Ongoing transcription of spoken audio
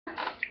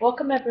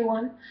Welcome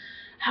everyone.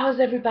 How's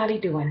everybody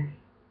doing?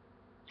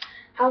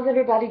 How's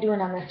everybody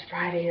doing on this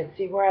Friday? Let's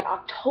see, we're at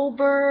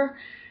October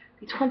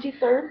the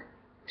 23rd,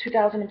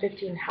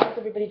 2015. How's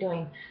everybody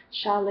doing?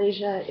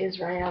 AlesjahT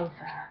Israel's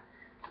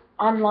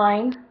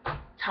online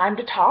time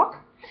to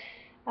talk.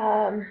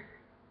 So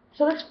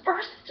this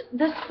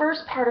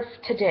first part of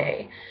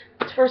today,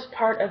 this first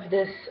part of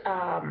this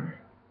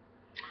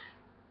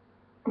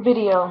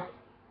video,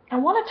 I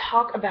want to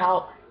talk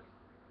about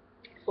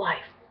life.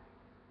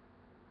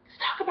 Let's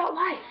talk about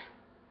life.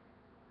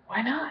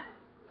 Why not?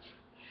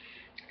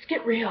 Let's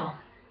get real.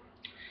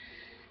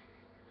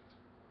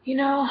 You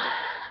know,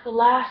 the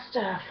last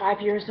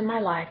 5 years of my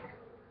life,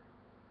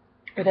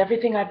 with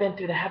everything I've been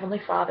through, the Heavenly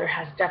Father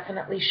has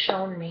definitely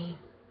shown me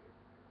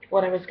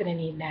what I was going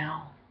to need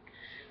now.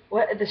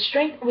 What the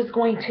strength I was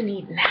going to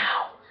need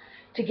now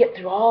to get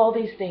through all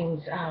these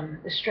things,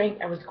 the strength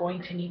I was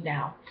going to need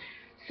now.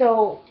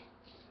 So,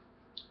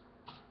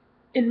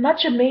 in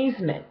much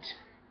amazement,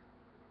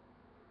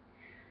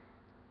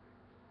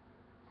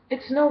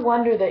 it's no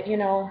wonder that, you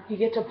know, you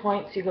get to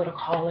points, you go to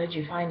college,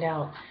 you find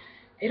out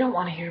they don't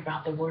want to hear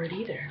about the word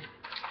either.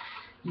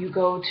 You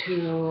go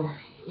to,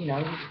 you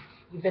know,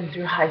 you've been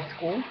through high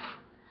school,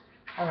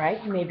 all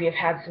right, you maybe have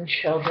had some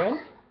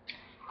children,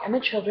 and the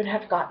children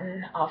have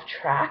gotten off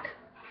track.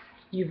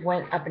 You've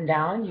went up and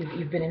down.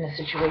 You've been in a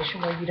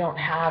situation where you don't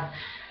have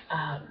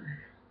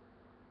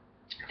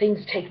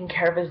things taken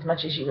care of as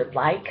much as you would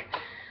like,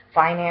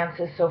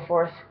 finances, so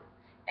forth,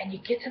 and you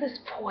get to this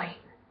point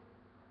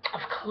of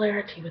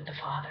clarity with the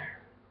Father,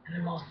 and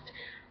the Most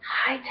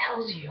High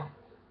tells you,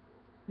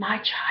 my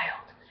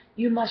child,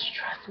 you must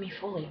trust me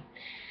fully.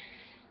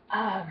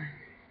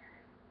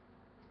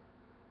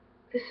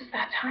 This is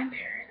that time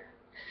period.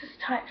 This is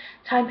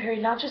time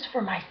period not just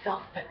for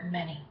myself, but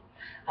many.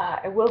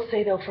 I will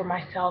say, though, for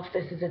myself,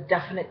 this is a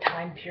definite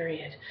time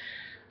period.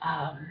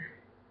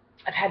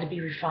 I've had to be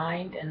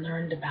refined and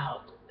learned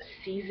about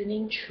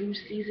seasoning, true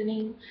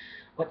seasoning,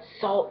 what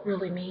salt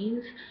really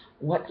means,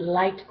 what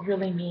light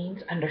really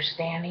means,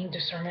 understanding,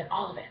 discernment,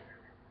 all of it.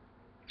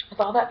 With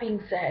all that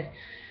being said,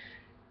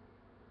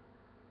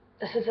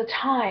 this is a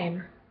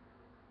time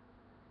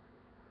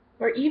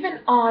where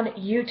even on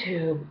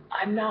YouTube,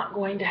 I'm not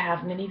going to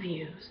have many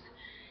views,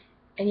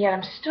 and yet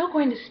I'm still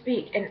going to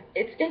speak. And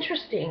it's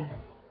interesting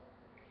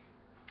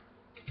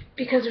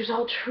because there's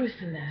all truth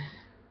in this.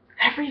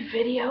 Every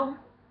video,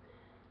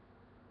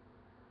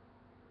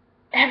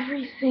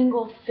 every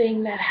single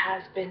thing that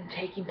has been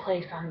taking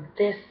place on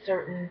this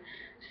certain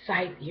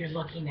site that you're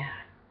looking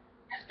at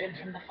has been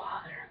from the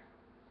Father.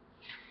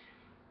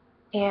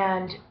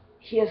 And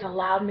He has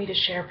allowed me to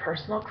share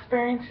personal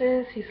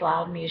experiences. He's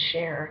allowed me to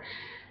share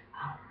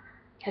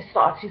His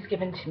thoughts He's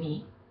given to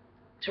me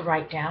to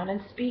write down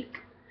and speak.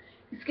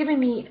 He's given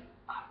me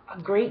a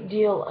great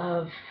deal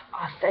of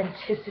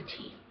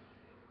authenticity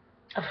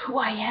of who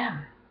I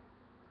am.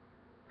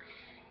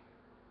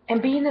 And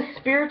being the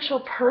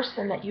spiritual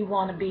person that you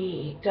want to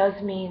be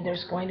does mean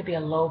there's going to be a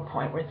low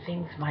point where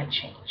things might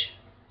change.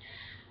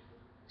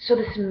 So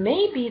this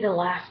may be the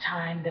last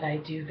time that I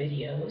do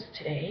videos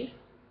today.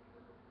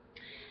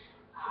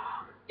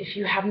 If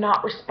you have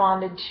not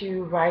responded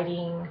to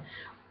writing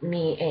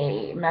me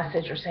a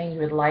message or saying you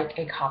would like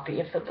a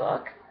copy of the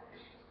book,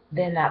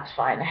 then that's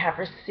fine. I have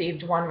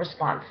received one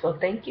response. So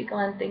thank you,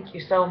 Glenn. Thank you.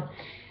 So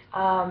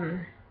for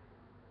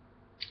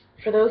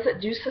those that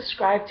do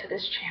subscribe to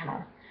this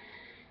channel,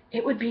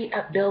 it would be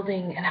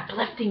upbuilding and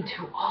uplifting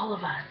to all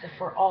of us if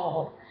we're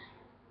all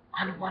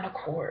on one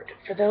accord.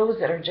 For those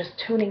that are just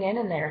tuning in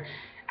and they're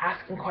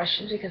asking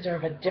questions because they're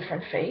of a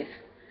different faith,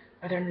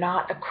 or they're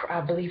not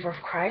a believer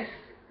of Christ,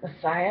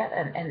 Messiah,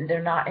 and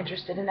they're not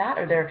interested in that,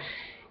 or they're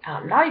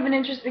not even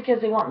interested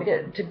because they want me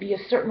to be a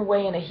certain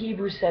way in a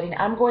Hebrew setting.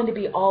 I'm going to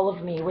be all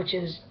of me, which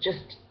is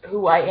just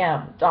who I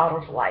am, daughter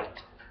of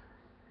light.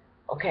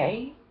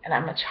 Okay? And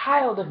I'm a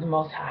child of the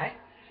Most High,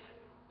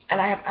 and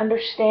I have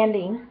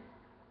understanding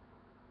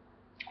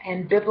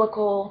and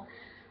biblical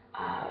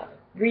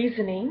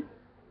reasoning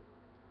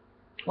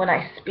when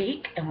I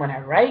speak and when I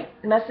write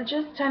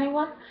messages to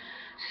anyone.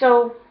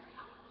 So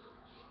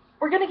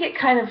we're going to get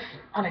kind of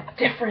on a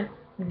different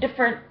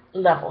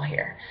level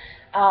here.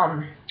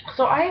 So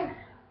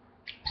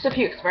just a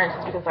few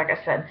experiences because, like I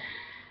said,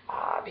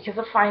 because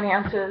of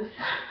finances,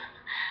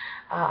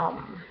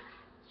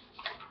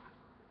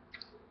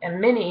 and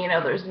many, you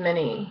know, there's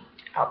many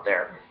out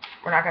there.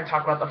 We're not going to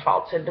talk about the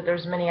falsehood, but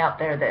there's many out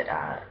there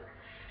that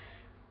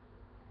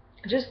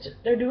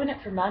they're doing it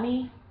for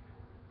money.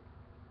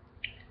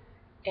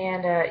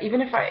 And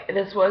even if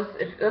let's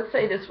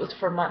say this was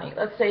for money,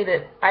 let's say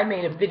that I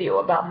made a video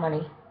about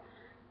money,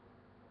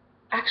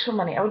 actual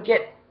money, I would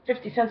get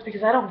 50 cents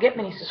because I don't get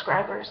many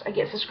subscribers. I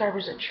get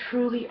subscribers that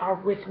truly are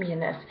with me in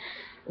this.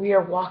 We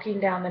are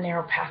walking down the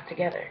narrow path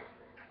together.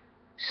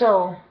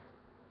 So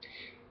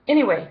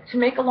anyway, to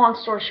make a long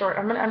story short,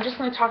 I'm just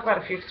going to talk about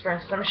a few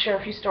experiences. I'm going to share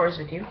a few stories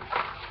with you.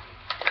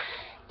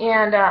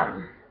 And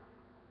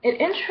it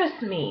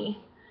interests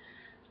me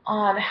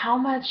on how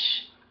much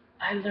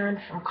I learned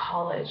from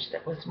college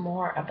that was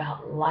more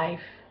about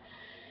life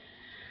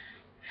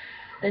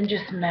than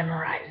just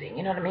memorizing.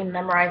 You know what I mean?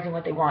 Memorizing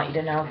what they want you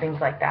to know, things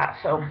like that.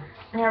 So,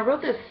 you know, I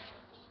wrote this.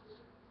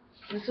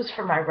 This was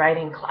for my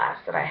writing class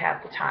that I had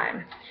at the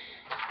time.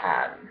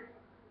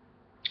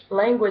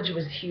 Language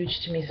was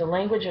huge to me. So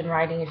language and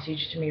writing is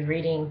huge to me.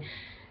 Reading,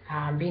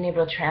 being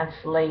able to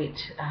translate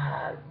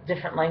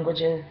different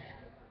languages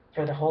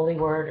for the Holy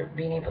Word, or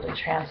being able to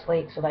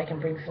translate so that I can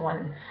bring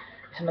someone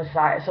to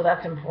Messiah. So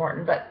that's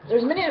important. But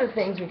there's many other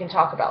things we can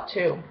talk about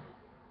too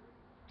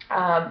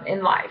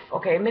in life.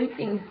 Okay, many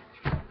things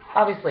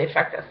obviously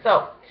affect us.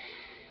 So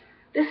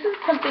this is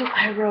something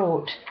I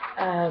wrote.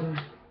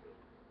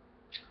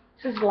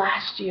 This is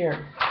last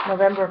year,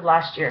 November of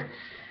last year.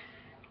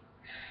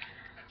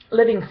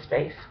 Living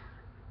space.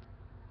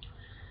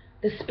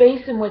 The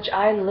space in which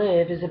I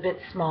live is a bit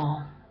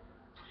small.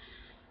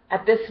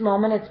 At this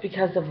moment, it's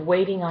because of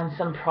waiting on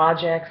some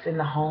projects in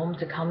the home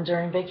to come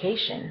during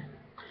vacation.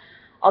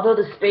 Although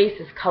the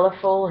space is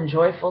colorful and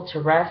joyful to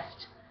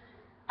rest,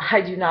 I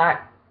do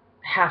not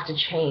have to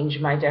change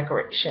my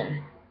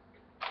decoration.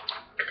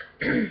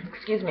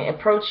 Excuse me,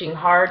 approaching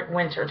hard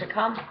winter to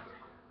come.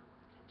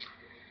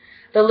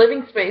 The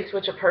living space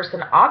which a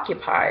person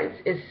occupies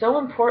is so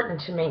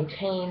important to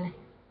maintain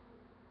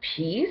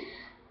peace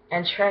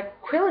and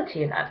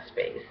tranquility in that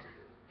space.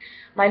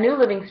 My new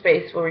living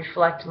space will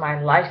reflect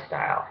my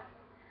lifestyle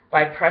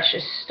by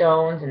precious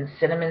stones and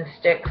cinnamon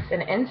sticks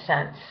and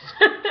incense.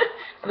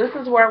 This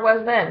is where I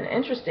was then.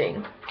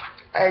 Interesting.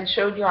 I had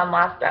showed you on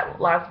that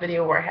last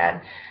video where I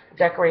had a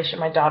decoration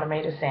my daughter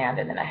made of sand,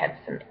 and then I had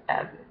some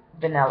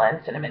vanilla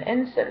and cinnamon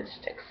incense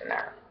sticks in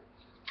there.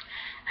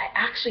 I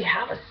actually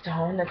have a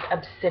stone that's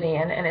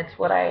obsidian, and it's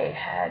what I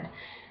had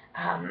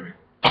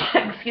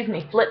excuse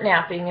me,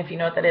 flip-napping, if you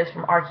know what that is,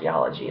 from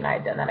archaeology, and I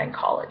had done that in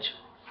college.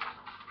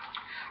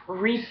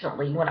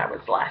 Recently, when I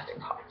was last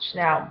in college.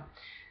 Now,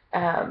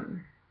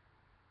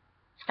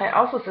 it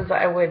also says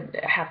that I would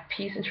have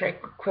peace and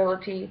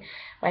tranquility.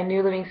 My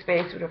new living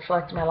space would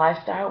reflect my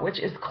lifestyle, which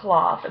is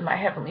cloth and my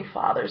Heavenly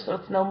Father. So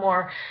it's no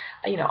more,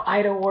 you know,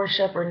 idol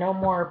worship, or no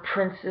more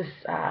Princess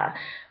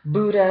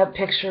Buddha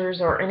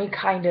pictures, or any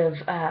kind of,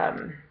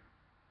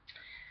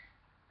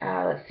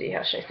 let's see,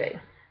 how should I say,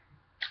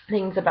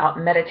 things about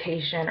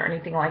meditation or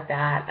anything like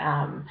that.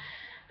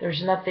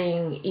 There's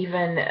nothing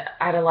even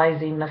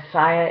idolizing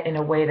Messiah in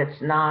a way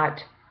that's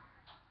not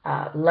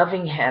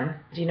loving Him.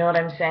 Do you know what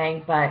I'm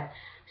saying? But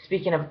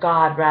speaking of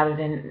God, rather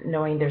than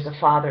knowing there's a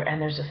Father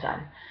and there's a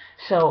Son.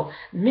 So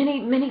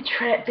many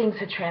things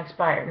had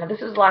transpired. Now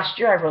this is last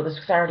year I wrote this,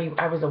 because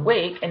I was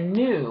awake and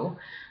knew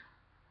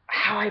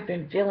how I've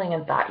been feeling,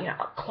 and thought, you know,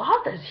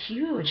 cloth is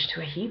huge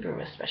to a Hebrew,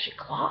 especially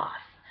cloth.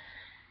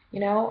 You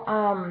know,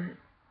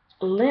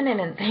 linen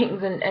and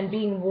things, and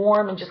being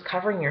warm and just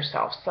covering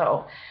yourself.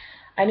 So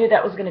I knew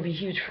that was going to be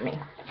huge for me.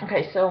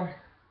 Okay, so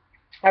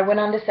I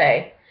went on to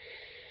say,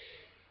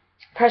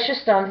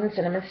 precious stones and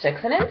cinnamon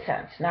sticks and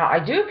incense. Now,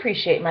 I do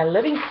appreciate my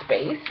living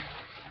space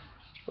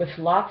with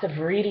lots of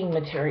reading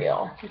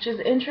material, which is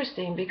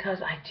interesting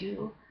because I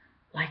do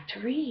like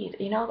to read.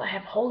 You know, I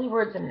have holy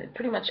words in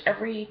pretty much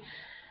every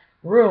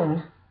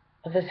room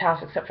of this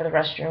house except for the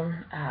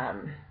restroom.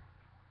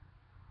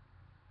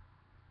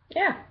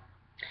 Yeah.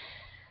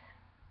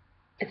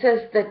 It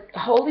says, the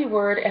holy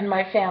word and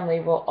my family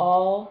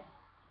will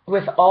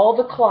with all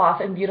the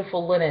cloth and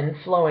beautiful linen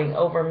flowing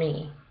over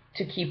me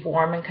to keep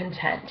warm and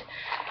content.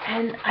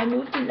 And I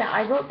moved in. Now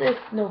I wrote this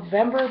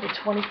November the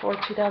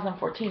 24th,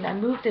 2014. I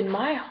moved in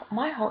my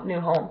new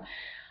home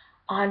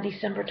on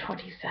December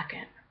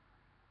 22nd.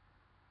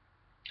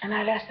 And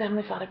I'd asked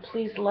Heavenly Father,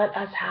 please let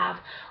us have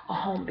a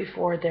home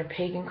before their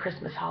pagan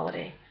Christmas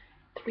holiday,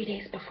 3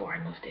 days before I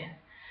moved in.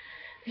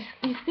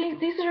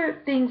 These are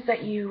things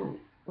that you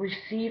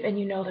receive, and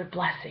you know they're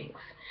blessings,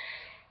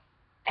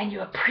 and you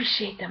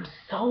appreciate them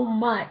so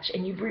much,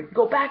 and you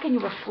go back and you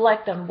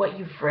reflect on what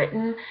you've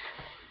written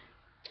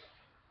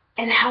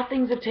and how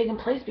things have taken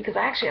place, because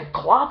I actually have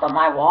cloth on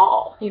my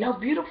wall, you know,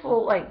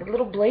 beautiful, like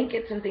little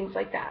blankets and things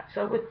like that,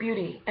 so with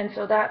beauty. And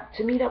so that,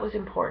 to me, that was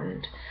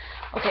important.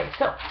 Okay,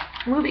 so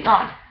moving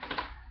on.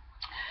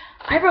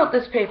 I wrote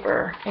this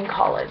paper in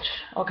college.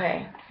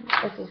 Okay,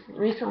 this was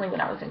recently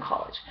when I was in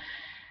college,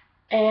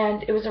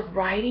 and it was a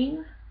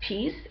writing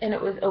piece, and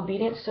it was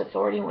obedience to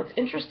authority. And what's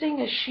interesting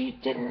is she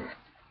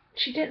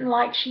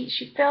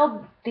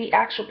failed the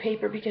actual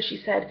paper because she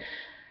said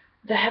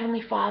the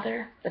Heavenly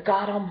Father, the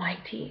God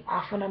Almighty,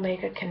 Alpha and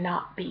Omega,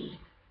 cannot be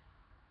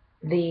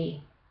the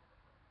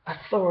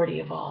authority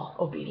of all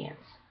obedience.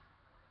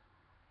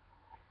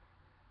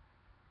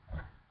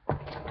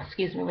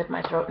 Excuse me with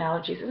my throat and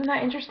allergies. Isn't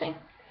that interesting?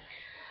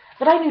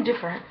 But I knew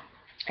different.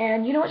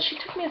 And you know what? She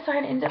took me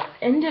aside and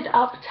ended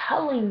up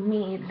telling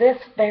me this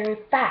very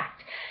fact,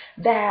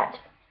 that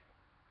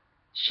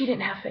she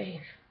didn't have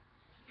faith.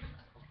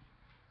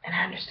 And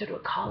I understood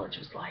what college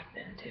was like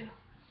then too.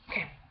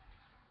 Okay.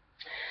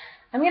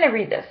 I'm going to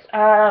read this.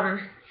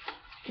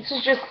 This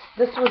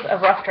was a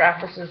rough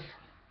draft. This is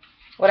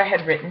what I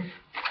had written.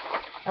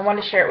 I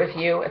want to share it with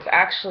you. It's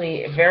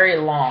actually very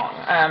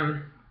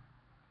long.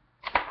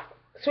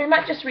 So we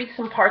might just read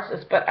some parts of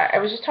this, but I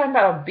was just talking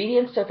about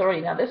obedience to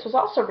authority. Now, this was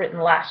also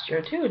written last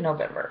year, too, in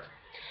November.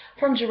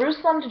 From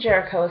Jerusalem to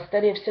Jericho, a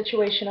study of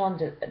situational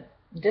and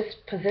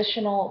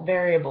dispositional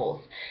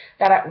variables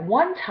that at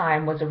one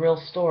time was a real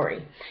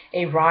story,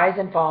 a rise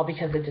and fall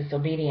because of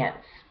disobedience.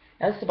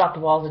 Now, this is about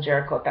the walls of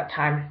Jericho at that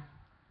time,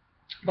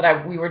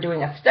 but we were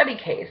doing a study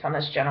case on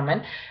this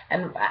gentleman,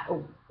 and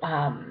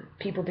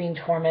people being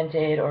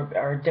tormented,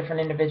 or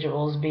different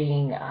individuals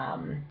being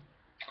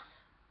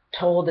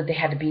told that they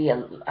had to be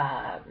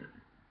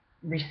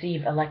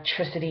receive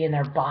electricity in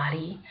their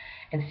body,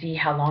 and see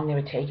how long they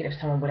would take it if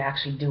someone would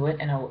actually do it,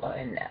 and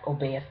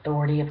obey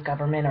authority of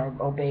government, or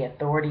obey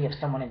authority of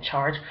someone in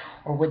charge,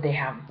 or would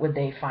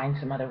they find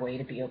some other way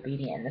to be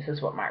obedient? This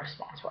is what my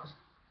response was.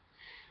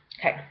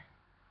 Okay.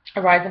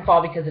 A rise and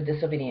fall because of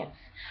disobedience.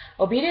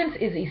 Obedience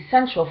is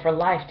essential for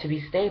life to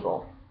be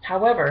stable.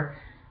 However,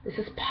 this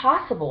is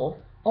possible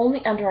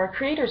only under our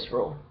Creator's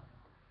rule.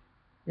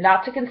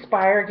 Not to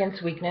conspire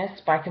against weakness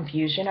by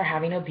confusion or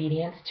having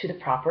obedience to the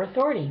proper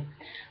authority.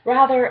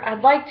 Rather,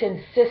 I'd like to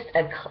insist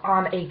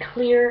on a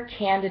clear,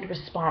 candid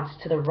response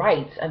to the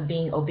rights of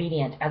being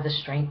obedient as a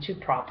strength to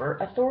proper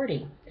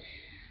authority.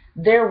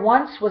 There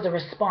once was a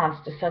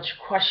response to such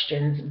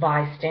questions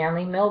by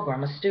Stanley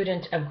Milgram, a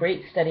student of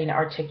great study and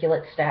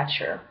articulate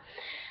stature.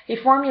 He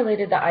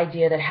formulated the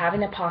idea that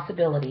having a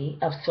possibility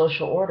of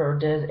social order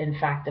does in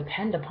fact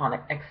depend upon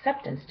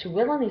acceptance to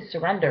willingly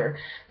surrender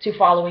to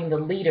following the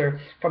leader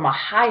from a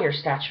higher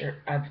stature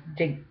of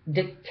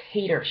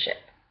dictatorship.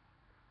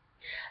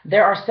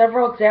 There are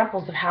several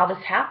examples of how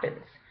this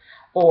happens,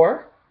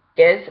 or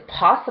is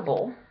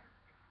possible,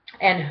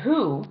 and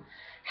who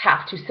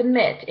have to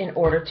submit in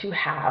order to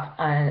have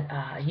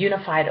a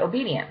unified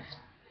obedience.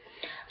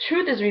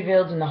 Truth is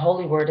revealed in the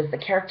Holy Word as the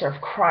character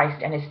of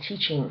Christ and His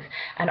teachings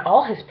and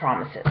all His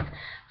promises.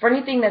 For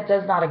anything that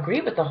does not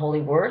agree with the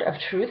Holy Word of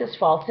truth is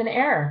false and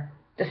error,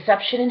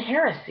 deception and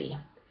heresy.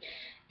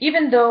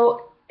 Even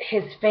though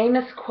his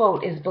famous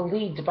quote is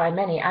believed by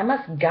many, I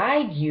must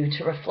guide you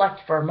to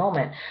reflect for a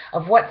moment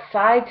of what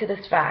side to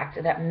this fact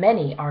that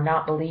many are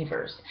not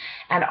believers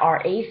and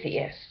are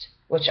atheists,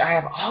 which I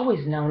have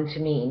always known to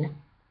mean,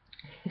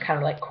 kind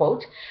of like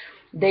quote,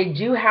 they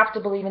do have to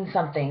believe in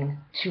something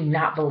to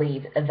not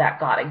believe that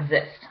God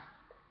exists.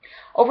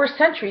 Over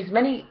centuries,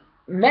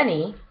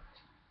 many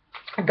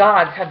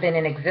gods have been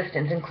in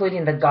existence,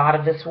 including the god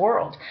of this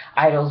world,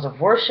 idols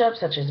of worship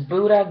such as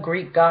Buddha,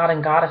 Greek god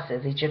and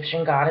goddesses,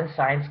 Egyptian god and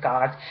science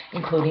gods,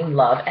 including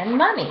love and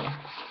money,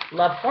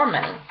 love for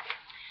money.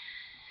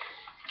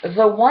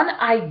 The one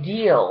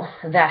ideal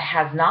that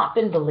has not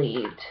been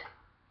believed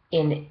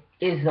in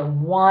is the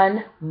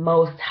one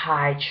most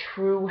high,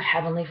 true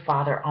Heavenly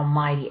Father,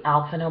 Almighty,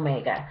 Alpha and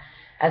Omega,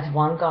 as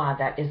one God.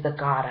 That is the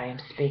God I am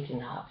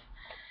speaking of.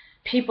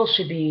 People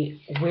should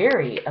be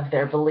wary of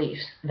their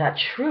beliefs that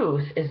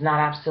truth is not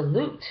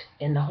absolute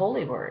in the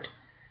Holy Word.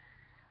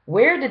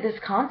 Where did this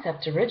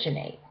concept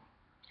originate?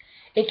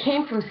 It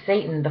came from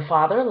Satan, the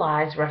father of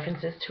lies.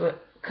 References to a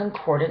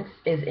concordance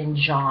is in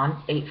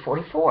John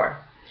 8:44.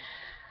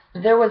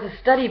 There was a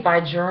study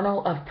by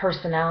Journal of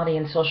Personality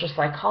and Social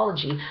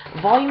Psychology,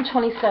 Volume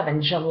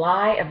 27,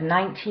 July of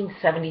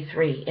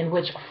 1973, in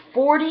which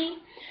 40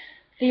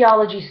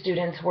 theology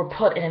students were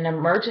put in an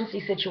emergency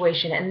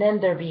situation, and then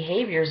their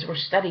behaviors were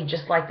studied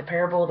just like the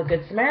parable of the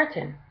Good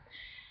Samaritan.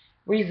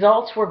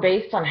 Results were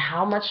based on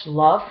how much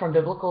love from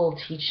biblical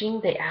teaching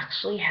they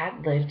actually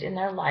had lived in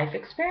their life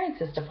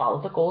experiences to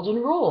follow the golden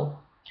rule.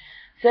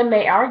 Some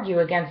may argue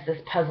against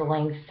this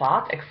puzzling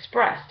thought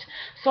expressed,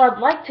 so I'd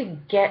like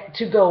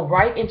to go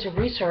right into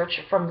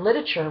research from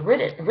literature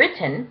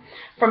written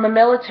from a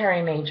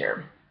military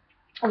major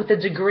with a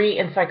degree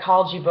in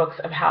psychology books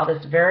of how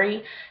this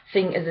very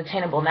thing is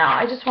attainable. Now,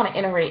 I just want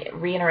to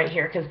reiterate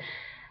here, because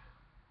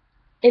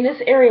in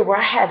this area where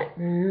I had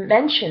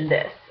mentioned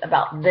this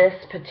about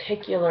this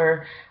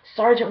particular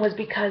sergeant was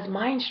because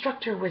my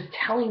instructor was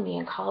telling me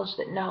in college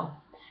that no,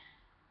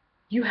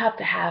 you have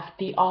to have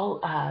the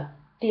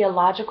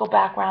theological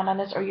background on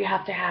this, or you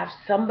have to have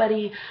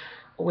somebody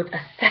with a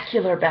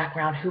secular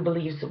background who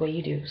believes the way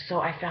you do.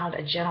 So I found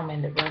a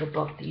gentleman that wrote a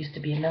book that used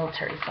to be a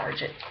military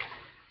sergeant,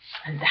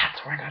 and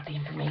that's where I got the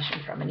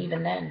information from. And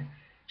even then,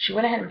 she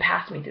went ahead and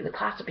passed me through the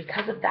class. So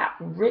because of that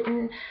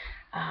written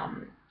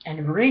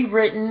and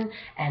rewritten,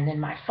 and then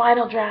my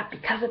final draft,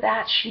 because of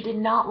that, she did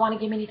not want to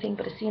give me anything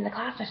but a C in the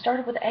class. And I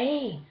started with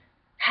A.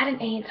 Had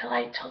an A until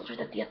I told her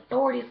that the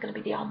authority is going to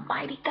be the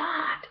Almighty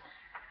God.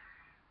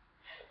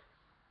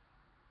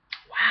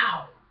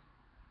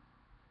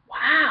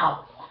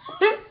 Wow.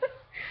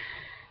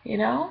 You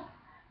know?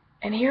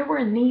 And here we're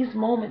in these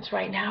moments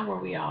right now where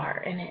we are.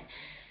 And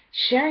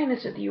sharing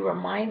this with you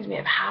reminds me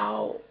of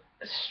how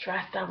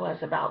stressed I was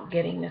about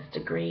getting this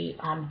degree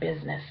on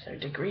business or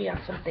degree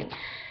on something.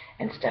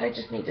 Instead, I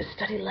just need to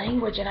study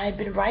language. And I've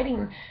been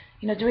writing,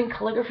 doing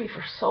calligraphy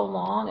for so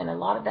long. And a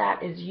lot of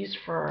that is used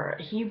for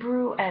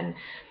Hebrew. And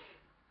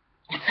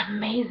it's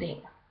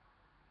amazing.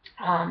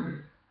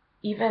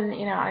 Even,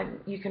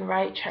 you can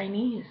write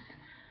Chinese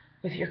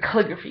with your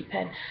calligraphy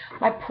pen.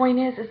 My point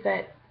is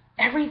that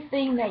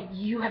Everything that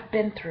you have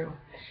been through,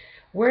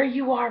 where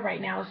you are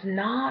right now, is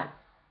not,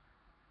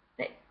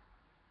 it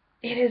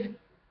is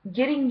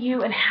getting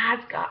you and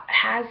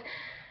has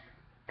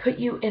put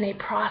you in a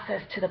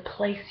process to the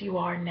place you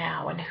are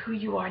now and who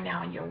you are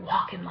now and your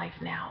walk in life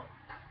now.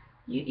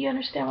 You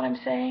understand what I'm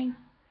saying?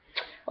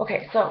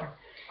 Okay, so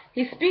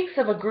he speaks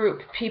of a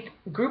group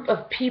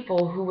of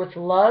people who, with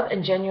love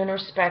and genuine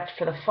respect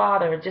for the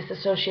Father,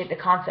 disassociate the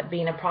concept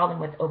being a problem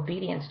with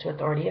obedience to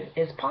authority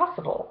is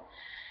possible.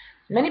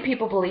 Many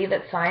people believe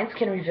that science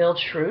can reveal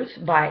truth.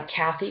 By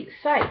Kathy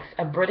Sykes,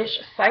 a British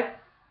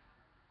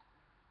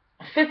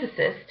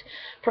physicist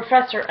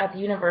professor at the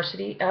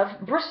University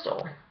of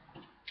Bristol,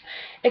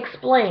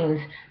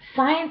 explains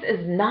science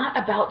is not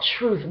about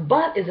truth,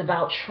 but is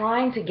about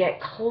trying to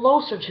get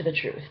closer to the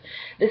truth.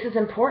 This is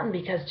important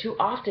because too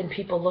often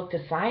people look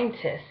to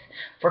scientists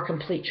for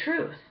complete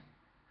truth.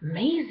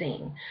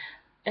 Amazing.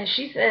 And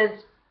she says,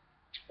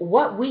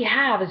 what we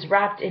have is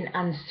wrapped in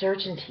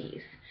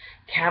uncertainties,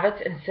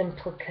 caveats, and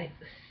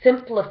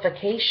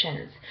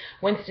simplifications.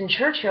 Winston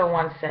Churchill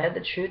once said,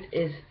 the truth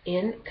is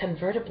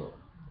inconvertible.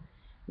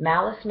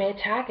 Malice may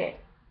attack it.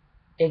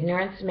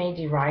 Ignorance may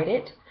deride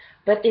it.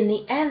 But in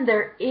the end,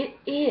 there it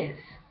is.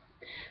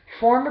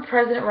 Former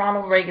President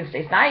Ronald Reagan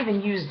states, and I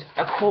even used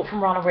a quote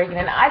from Ronald Reagan,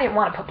 and I didn't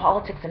want to put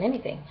politics in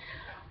anything.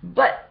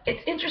 But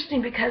it's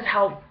interesting because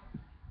how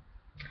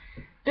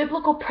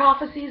biblical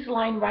prophecies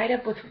line right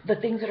up with the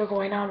things that are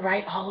going on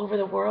right all over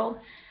the world.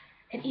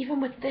 And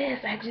even with this,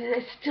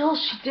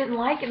 she didn't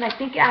like it, and I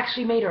think it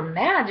actually made her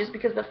mad just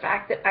because of the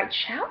fact that I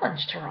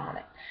challenged her on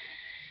it.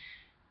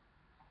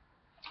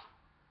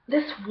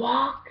 This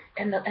walk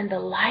and the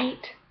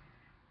light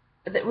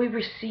that we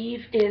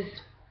receive is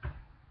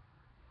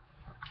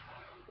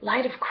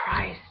light of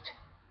Christ.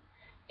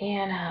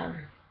 And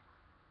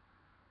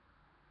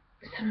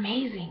it's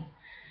amazing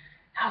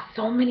how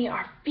so many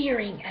are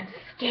fearing and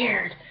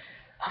scared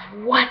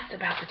of what's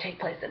about to take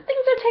place. And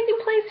things are taking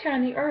place here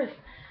on the earth.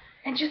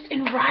 And just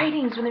in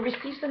writings, when they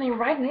receive something in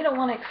writing, they don't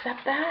want to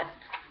accept that.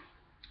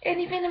 And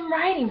even in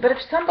writing. But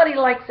if somebody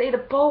like, say, the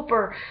Pope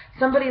or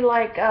somebody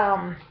like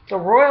the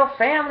royal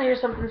family or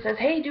something says,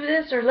 hey, do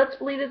this, or let's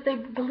believe it, they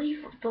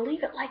believe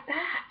it like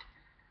that.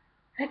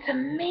 And it's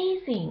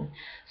amazing.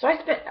 So I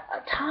spent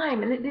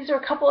time, and these are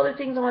a couple other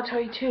things I want to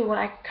tell you too when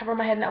I cover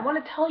my head. And I want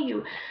to tell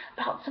you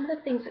about some of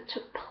the things that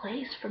took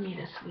place for me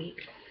this week.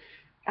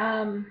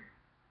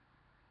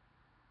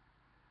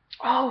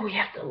 We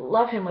have to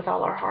love him with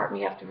all our heart. And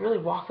we have to really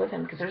walk with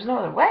him because there's no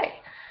other way.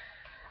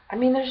 I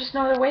mean, there's just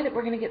no other way that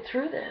we're going to get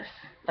through this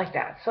like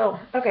that. So,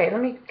 okay,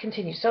 let me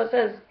continue. So it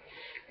says,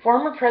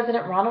 former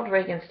President Ronald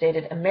Reagan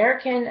stated,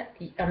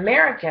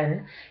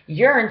 American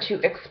yearn to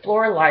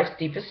explore life's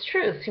deepest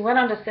truths. He went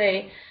on to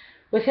say,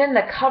 within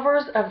the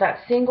covers of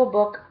that single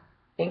book,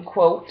 in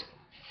quote,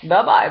 the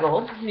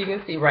Bible, you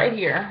can see right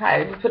here,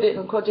 I put it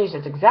in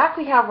quotations,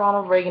 exactly how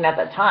Ronald Reagan at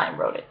that time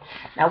wrote it.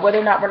 Now, whether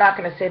or not, we're not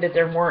going to say that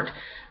there weren't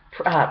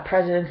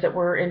presidents that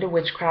were into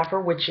witchcraft or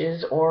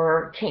witches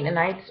or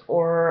Canaanites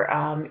or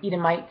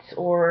Edomites,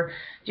 or,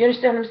 do you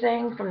understand what I'm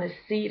saying? From the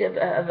seed of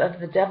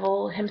the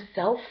devil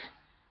himself,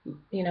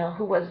 you know,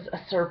 who was a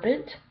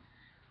serpent,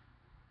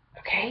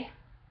 okay,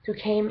 who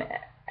came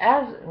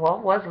as, well,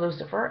 was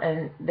Lucifer,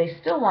 and they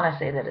still want to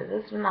say that it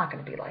is. It's not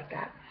going to be like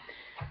that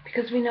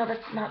because we know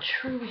that's not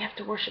true. We have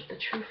to worship the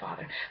true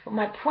Father. But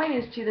my point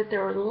is, too, that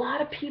there are a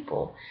lot of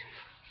people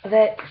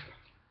that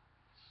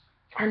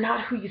are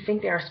not who you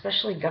think they are,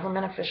 especially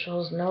government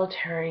officials,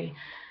 military,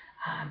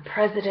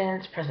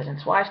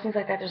 presidents' wives, things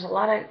like that. There's a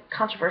lot of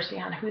controversy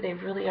on who they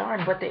really are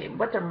and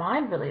what their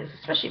mind really is,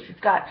 especially if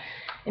you've got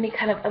any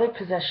kind of other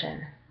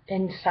possession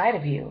inside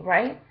of you,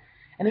 right?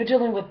 And they're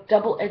dealing with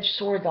double-edged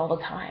swords all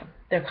the time.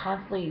 They're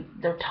constantly,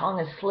 their tongue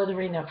is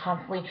slithering, they're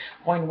constantly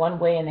going one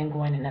way and then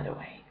going another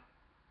way.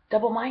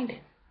 Double-minded.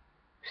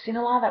 We've seen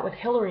a lot of that with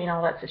Hillary and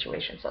all that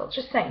situation. So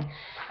just saying.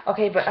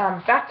 Okay, but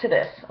back to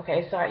this.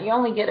 Okay, so you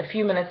only get a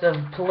few minutes of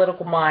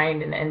political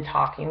mind and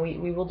talking.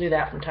 We will do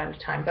that from time to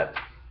time. But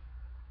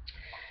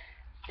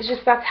it's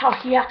just that's how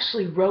he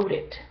actually wrote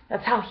it.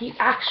 That's how he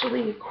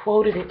actually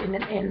quoted it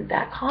in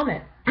that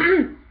comment.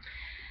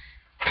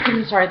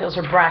 Sorry, those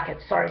are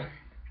brackets. Sorry.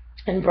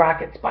 In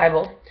brackets,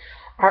 Bible.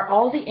 Are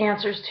all the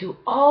answers to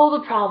all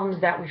the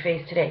problems that we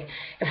face today.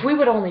 If we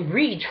would only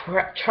read,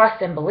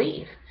 trust, and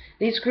believe.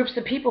 These groups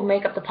of people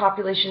make up the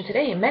population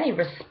today, and many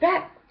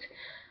respect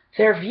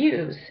their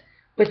views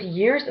with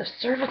years of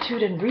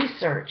servitude and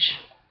research.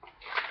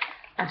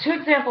 Now, two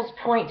examples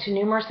point to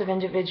numerous of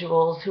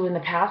individuals who in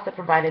the past have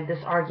provided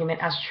this argument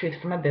as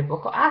truth from a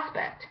biblical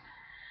aspect.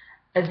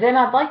 As then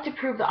I'd like to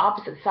prove the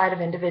opposite side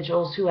of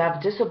individuals who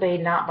have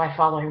disobeyed not by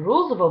following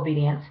rules of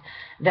obedience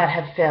that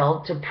have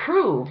failed to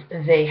prove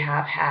that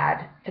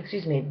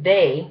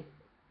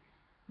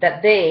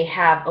they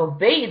have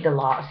obeyed the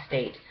law of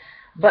state.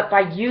 But by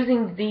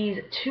using these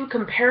two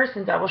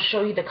comparisons, I will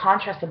show you the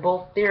contrast of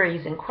both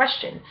theories in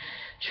question.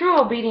 True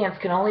obedience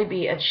can only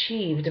be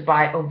achieved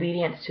by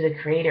obedience to the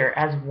Creator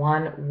as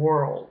one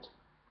world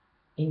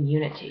in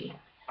unity.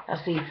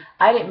 Now see,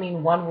 I didn't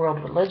mean one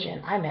world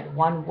religion. I meant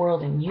one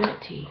world in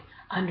unity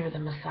under the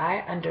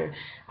Messiah, under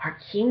our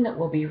King that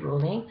will be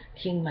ruling,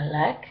 King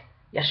Melech,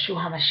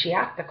 Yeshua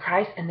HaMashiach, the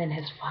Christ, and then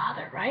his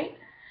Father, right?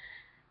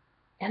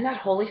 And that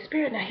Holy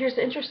Spirit. Now here's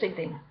the interesting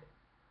thing.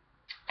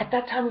 At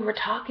that time, we were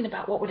talking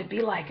about what would it be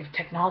like if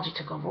technology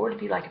took over? What would it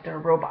be like if there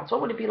were robots? What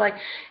would it be like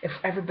if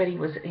everybody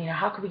was,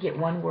 how could we get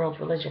one world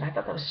religion? I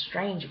thought that was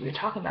strange. We were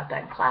talking about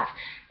that in class.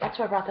 That's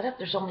why I brought that up.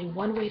 There's only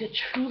one way to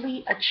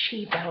truly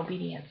achieve that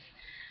obedience.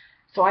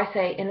 So I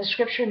say in the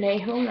scripture,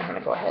 Nahum, I'm going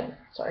to go ahead.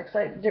 Sorry, because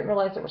I didn't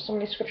realize there were so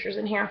many scriptures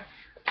in here.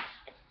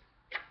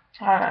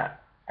 I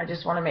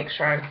just want to make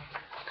sure I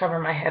cover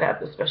my head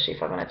up, especially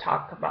if I'm going to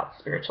talk about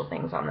spiritual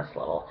things on this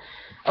level.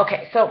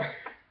 Okay, so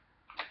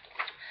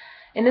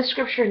in the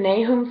scripture,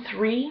 Nahum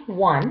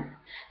 3:1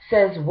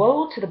 says,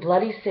 "Woe to the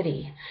bloody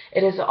city!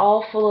 It is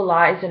all full of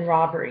lies and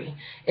robbery.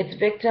 Its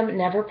victim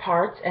never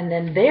parts." And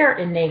then there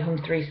in Nahum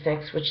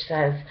 3:6, which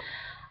says,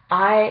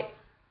 that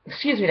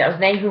was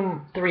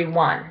Nahum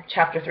 3:1,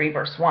 chapter 3,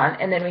 verse 1.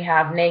 And then we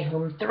have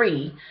Nahum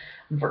 3,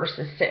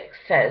 verses 6,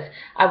 says,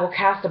 "I will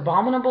cast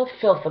abominable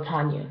filth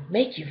upon you,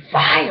 make you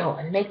vile,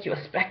 and make you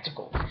a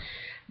spectacle."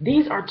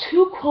 These are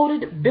two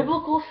quoted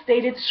biblical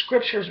stated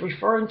scriptures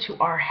referring to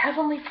our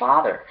Heavenly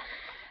Father,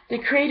 the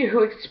Creator,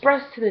 who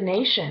expressed to the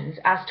nations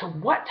as to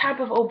what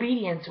type of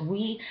obedience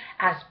we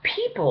as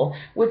people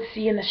would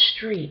see in the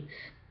streets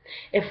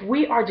if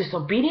we are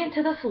disobedient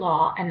to this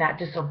law, and that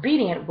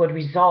disobedience would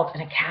result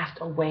in a cast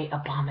away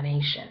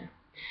abomination.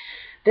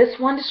 This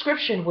one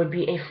description would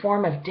be a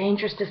form of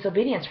dangerous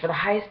disobedience for the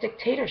highest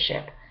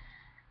dictatorship.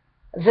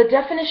 The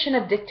definition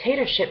of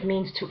dictatorship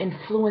means to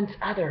influence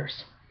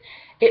others.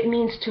 It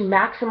means to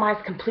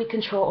maximize complete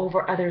control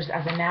over others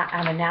on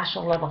a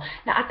national level.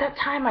 Now, at that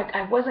time,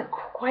 I wasn't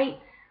quite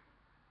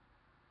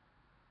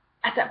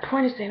at that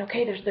point of saying,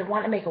 okay, they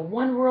want to make a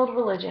one-world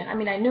religion. I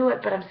mean, I knew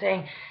it, but I'm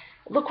saying,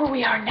 look where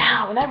we are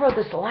now. And I wrote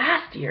this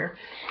last year.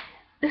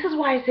 This is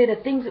why I say the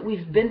things that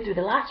we've been through,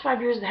 the last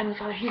 5 years of the Heavenly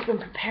Father, He's been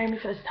preparing me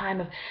for this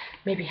time of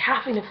maybe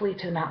having to flee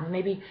to the mountain,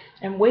 maybe,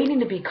 and waiting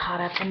to be caught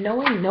up, and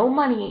knowing no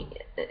money,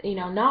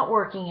 not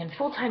working in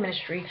full-time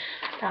ministry,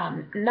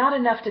 not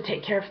enough to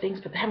take care of things,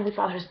 but the Heavenly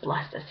Father has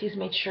blessed us. He's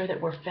made sure that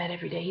we're fed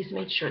every day. He's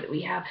made sure that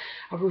we have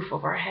a roof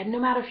over our head. No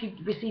matter if you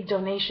receive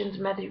donations,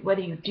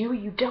 whether you do or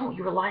you don't,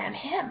 you rely on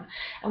Him.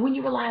 And when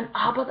you rely on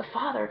Abba, the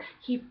Father,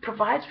 He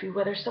provides for you,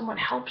 whether someone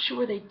helps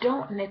you or they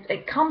don't, and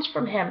it comes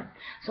from Him.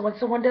 So when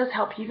someone does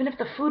help, even if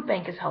the food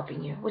bank is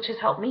helping you, which has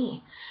helped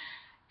me,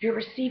 you're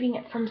receiving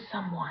it from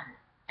someone.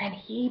 And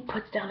He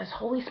puts down His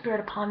Holy Spirit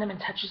upon them and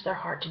touches their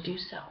heart to do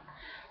so.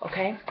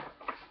 Okay?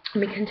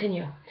 Let me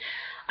continue.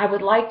 I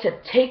would like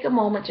to take a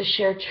moment to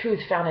share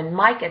truth found in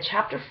Micah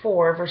chapter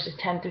 4, verses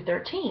 10 through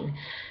 13.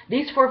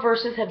 These 4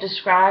 verses have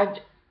described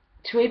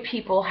to a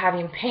people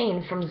having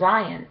pain from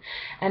Zion,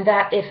 and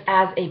that if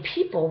as a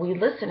people we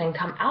listen and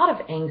come out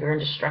of anger and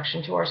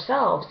destruction to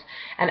ourselves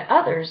and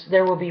others,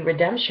 there will be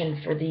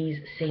redemption for these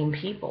same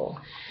people.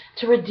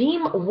 To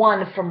redeem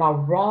one from a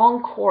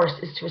wrong course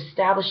is to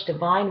establish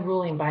divine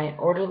ruling by an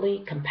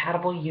orderly,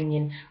 compatible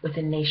union with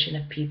a nation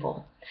of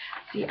people.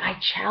 See, I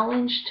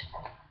challenged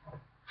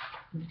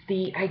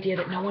the idea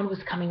that no one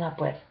was coming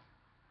up with,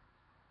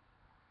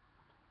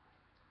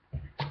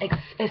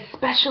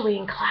 especially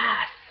in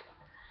class.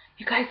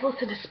 You guys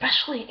listen,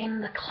 especially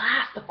in the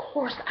class, the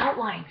course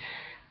outline.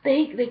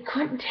 They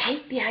couldn't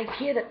take the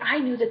idea that I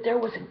knew that there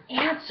was an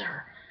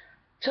answer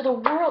to the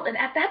world. And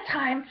at that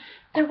time,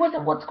 there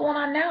wasn't what's going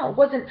on now. It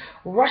wasn't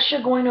Russia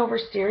going over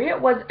Syria.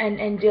 It was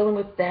and dealing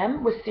with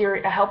them, with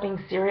Syria, helping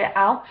Syria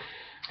out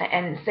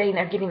and saying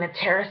they're getting the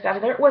terrorists out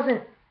of there. It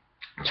wasn't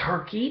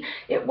Turkey.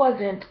 It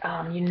wasn't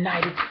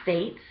United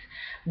States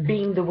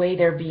being the way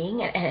they're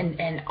being,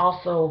 and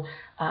also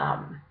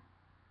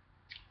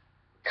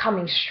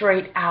coming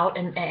straight out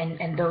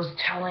and those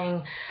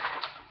telling,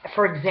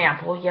 for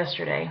example,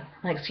 yesterday,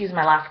 excuse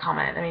my last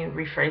comment, let me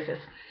rephrase this.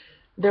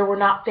 There were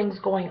not things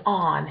going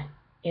on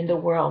in the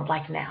world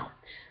like now.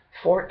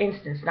 For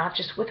instance, not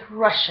just with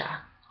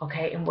Russia,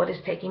 okay, and what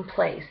is taking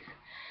place,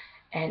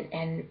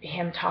 and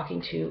him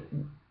talking to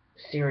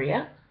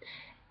Syria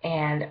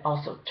and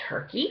also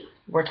Turkey.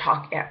 We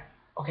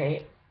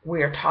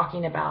are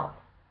talking about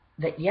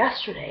that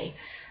yesterday.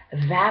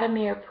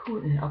 Vladimir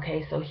Putin,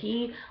 okay, so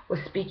he was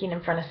speaking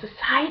in front of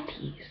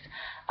societies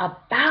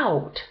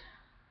about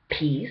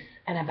peace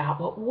and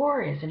about what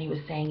war is, and he was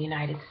saying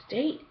United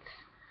States,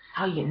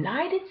 how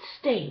United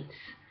States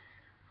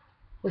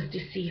was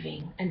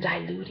deceiving and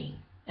diluting,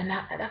 and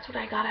that's what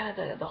I got out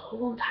of the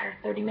whole entire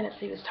 30 minutes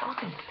he was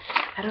talking.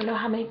 I don't know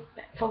how many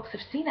folks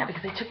have seen that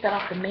because they took that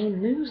off the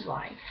main news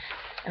line,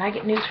 and I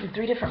get news from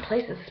 3 different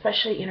places,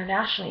 especially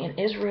internationally, in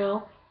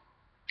Israel,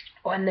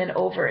 and then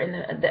over in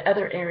the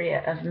other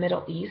area of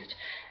Middle East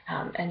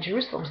and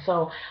Jerusalem.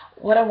 So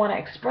what I want to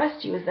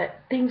express to you is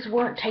that things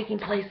weren't taking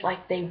place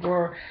like they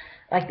are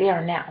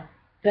now.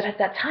 But at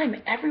that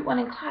time, everyone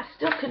in class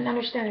still couldn't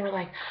understand. They were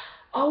like,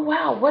 oh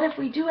wow, what if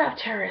we do have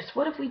terrorists?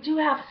 What if we do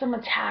have some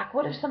attack?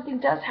 What if something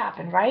does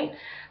happen, right?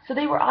 So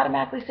they were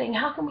automatically saying,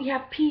 how can we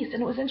have peace?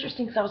 And it was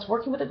interesting because I was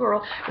working with a girl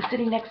who was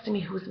sitting next to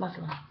me who was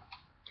Muslim.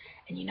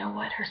 And you know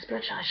what? Her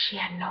spirituality, she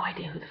had no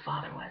idea who the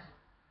Father was.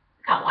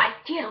 No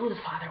idea who the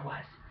Father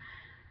was.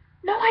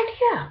 No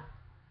idea.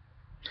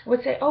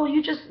 Would say, oh,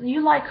 you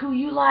like who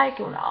you like,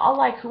 and I'll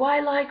like who I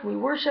like, we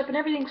worship, and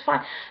everything's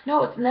fine.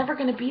 No, it's never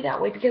going to be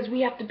that way, because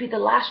we have to be, the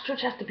last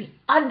church has to be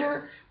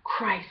under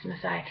Christ,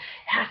 Messiah. It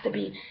has to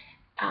be,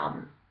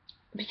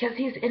 because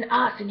He's in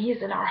us, and He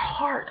is in our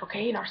heart,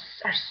 okay, in our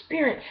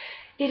spirit.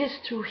 It is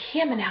through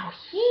Him and how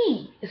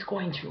He is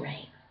going to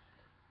reign.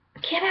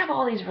 We can't have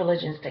all these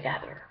religions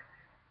together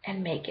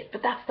and make it,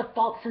 but that's the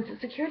false sense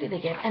of security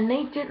they get, and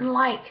they didn't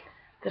like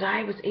that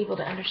I was able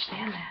to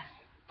understand that,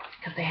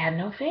 because they had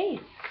no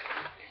faith.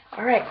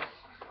 All right.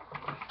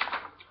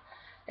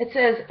 It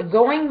says,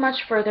 going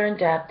much further in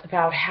depth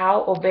about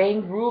how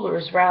obeying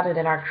rulers rather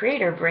than our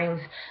Creator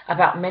brings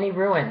about many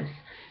ruins.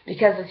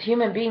 Because as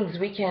human beings,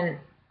 we can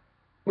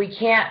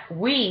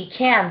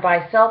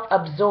by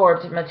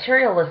self-absorbed,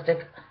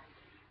 materialistic,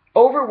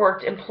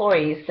 overworked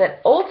employees that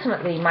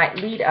ultimately might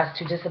lead us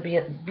to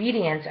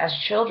disobedience as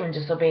children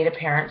disobeyed a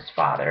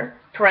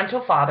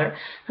parental father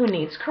who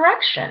needs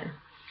correction.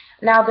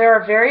 Now, there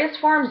are various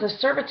forms of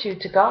servitude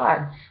to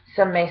God,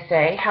 some may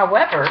say.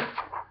 However,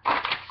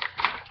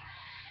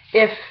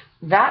 if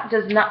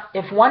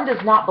one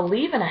does not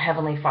believe in a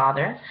Heavenly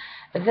Father,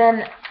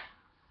 then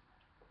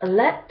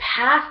let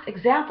past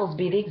examples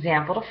be the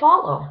example to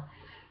follow.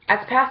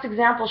 As past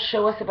examples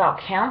show us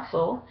about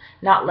counsel,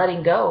 not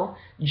letting go,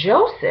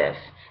 Joseph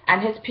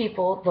and his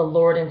people the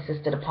Lord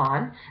insisted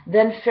upon.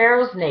 Then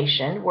Pharaoh's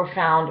nation were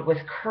found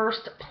with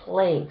cursed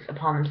plagues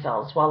upon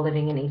themselves while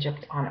living in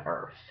Egypt on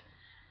earth.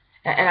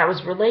 And I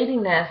was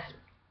relating this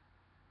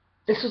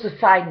was a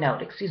side note,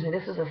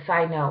 this is a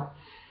side note.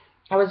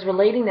 I was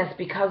relating this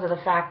because of the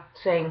fact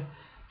saying,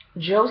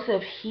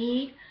 Joseph,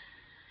 he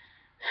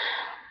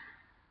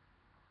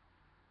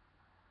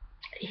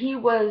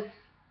was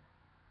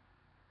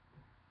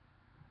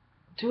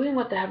doing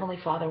what the Heavenly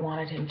Father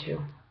wanted him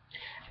to.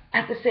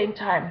 At the same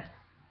time,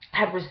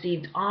 had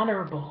received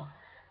honorable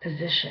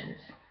positions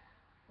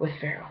with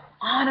Pharaoh.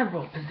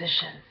 Honorable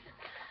positions.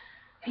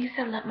 He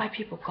said, let my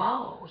people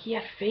go. He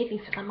had faith. He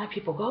said, let my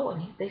people go.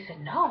 And they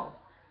said, no.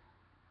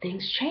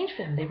 Things changed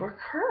for them. They were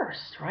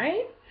cursed,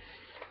 right?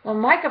 Well,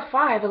 Micah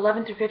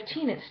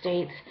 5:11-15, it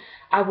states,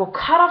 I will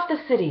cut off the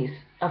cities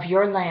of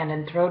your land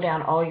and throw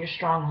down all your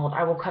stronghold.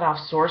 I will cut off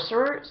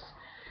sorcerers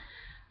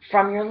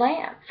from your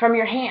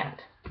hand,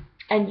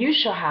 and you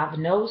shall have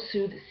no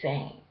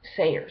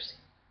soothsayers.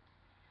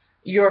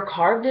 Your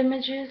carved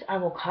images I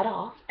will cut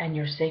off, and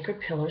your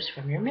sacred pillars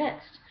from your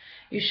midst.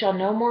 You shall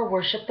no more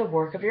worship the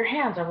work of your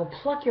hands. I will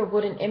pluck your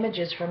wooden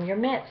images from your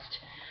midst.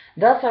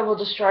 Thus I will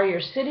destroy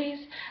your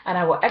cities, and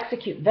I will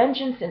execute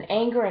vengeance in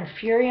anger and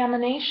fury on the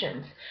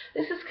nations.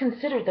 This is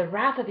considered the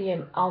wrath of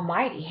the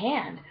Almighty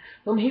hand,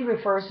 whom He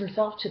refers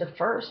Himself to the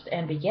first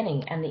and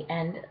beginning and the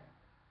end,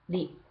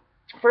 the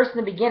first and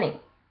the beginning,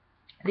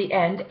 the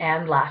end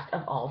and last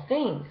of all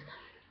things.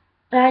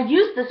 And I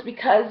use this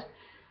because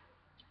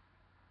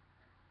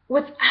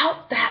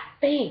without that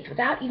faith,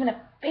 without even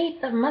a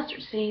faith of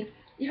mustard seed,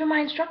 even my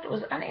instructor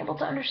was unable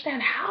to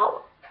understand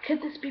how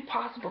could this be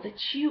possible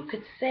that you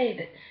could say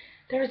that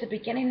there is a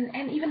beginning.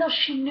 And even though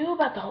she knew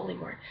about the Holy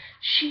Word,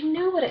 she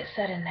knew what it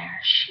said in there.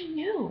 She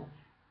knew.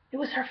 It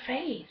was her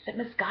faith that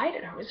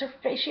misguided her. It was her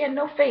faith. She had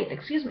no faith,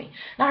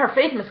 Not her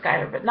faith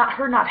misguided her, but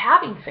not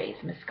having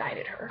faith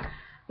misguided her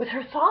with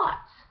her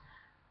thoughts.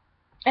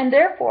 And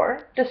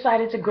therefore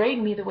decided to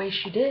grade me the way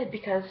she did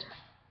because,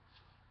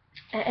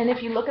 and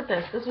if you look at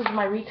this was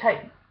my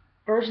retyped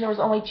version. There was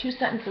only 2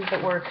 sentences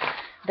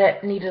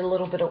that needed a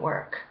little bit of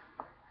work.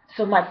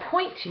 So my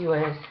point to you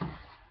is,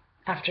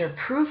 after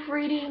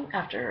proofreading,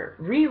 after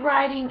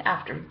rewriting,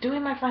 after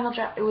doing my final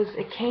draft,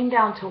 it came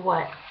down to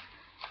what?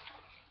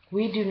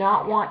 We do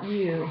not want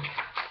you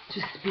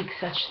to speak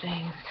such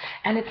things.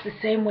 And it's the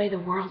same way the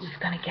world is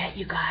going to get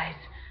you guys.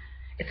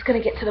 It's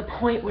going to get to the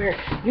point where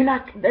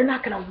they're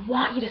not going to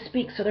want you to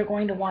speak, so they're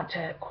going to want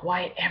to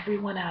quiet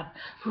everyone up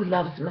who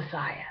loves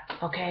Messiah,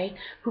 okay?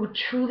 Who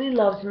truly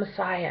loves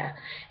Messiah.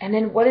 And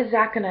then what is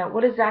that going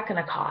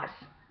to cause?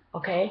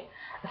 Okay?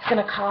 It's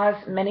going to cause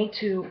many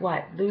to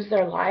what? Lose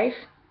their life,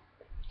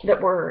 that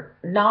were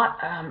not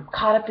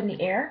caught up in the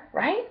air,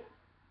 right?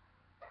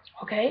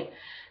 Okay?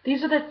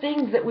 These are the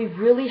things that we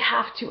really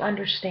have to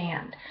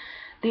understand.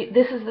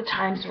 This is the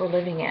times we're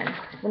living in.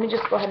 Let me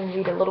just go ahead and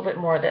read a little bit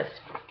more of this.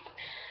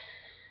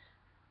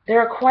 There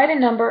are quite a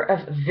number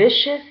of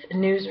vicious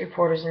news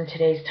reporters in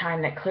today's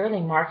time that clearly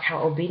mark how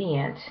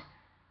obedient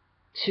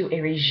to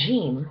a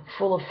regime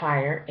full of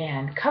fire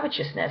and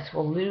covetousness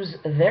will lose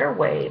their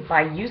way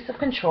by use of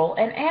control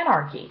and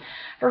anarchy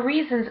for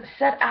reasons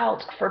set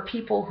out for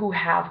people who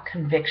have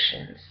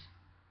convictions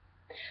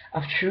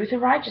of truth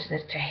and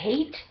righteousness. To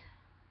hate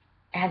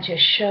and to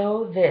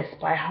show this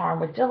by harm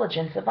with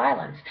diligence of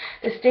violence.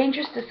 This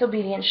dangerous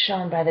disobedience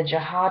shown by the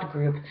jihad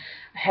group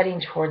heading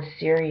towards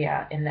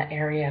Syria in the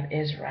area of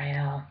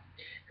Israel,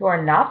 who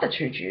are not the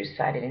true Jews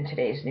cited in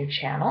today's new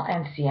channel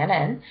and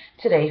CNN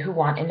today, who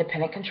want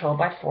independent control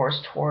by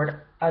force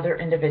toward other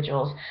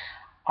individuals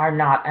are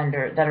not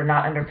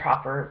under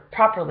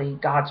properly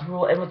God's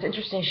rule. And what's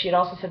interesting, she had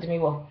also said to me,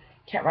 well,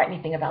 can't write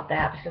anything about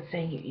that, because it's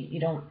saying you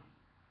don't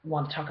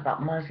want to talk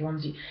about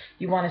Muslims.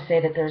 You want to say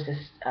that there's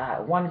this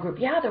one group.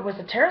 Yeah, there was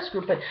a terrorist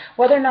group, but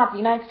whether or not the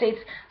United States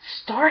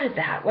started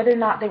that, whether or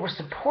not they were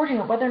supporting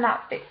it, whether or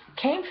not it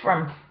came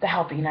from the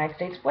help of the United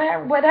States,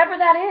 whatever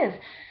that is,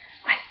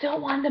 I still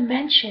wanted to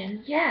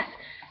mention, yes,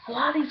 a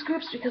lot of these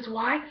groups, because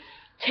why?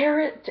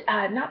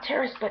 Not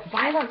terrorists, but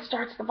violence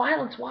starts the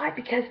violence. Why?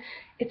 Because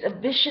it's a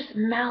vicious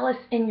malice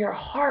in your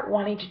heart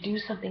wanting to do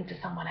something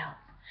to someone else.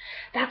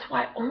 That's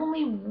why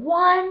only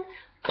one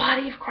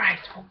body of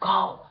Christ will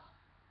go.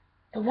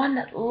 The one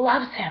that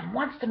loves him,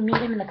 wants to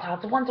meet him in the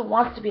clouds, the ones that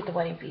wants to be at the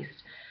wedding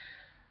feast,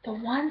 the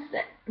ones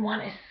that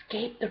want to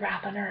escape the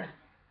wrath on earth.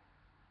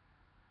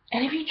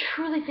 And if you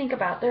truly think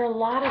about it, there are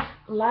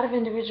a lot of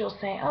individuals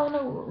saying,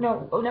 oh,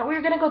 no,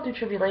 we're going to go through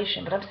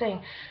tribulation, but I'm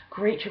saying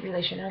great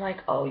tribulation. They're like,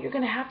 oh, you're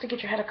going to have to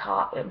get your head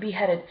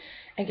beheaded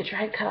and get your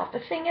head cut off.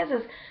 The thing is,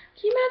 can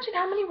you imagine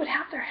how many would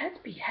have their heads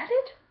beheaded?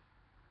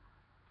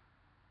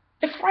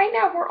 If right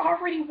now we're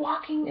already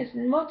walking as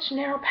much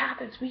narrow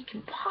path as we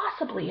can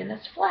possibly in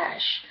this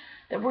flesh,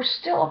 that we're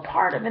still a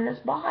part of in this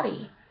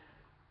body,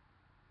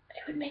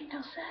 it would make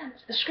no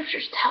sense. The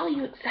scriptures tell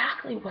you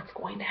exactly what's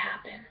going to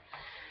happen.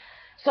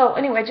 So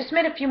anyway, I just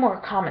made a few more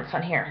comments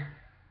on here.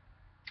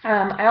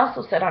 I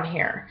also said on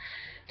here,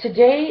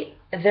 today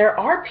there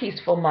are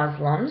peaceful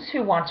Muslims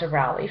who want to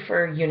rally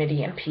for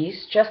unity and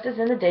peace, just as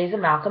in the days of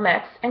Malcolm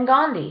X and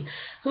Gandhi,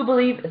 who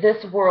believe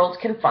this world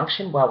can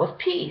function well with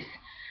peace.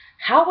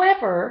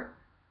 However,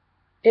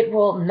 it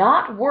will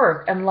not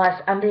work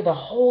unless under the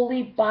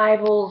Holy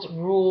Bible's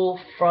rule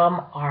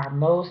from our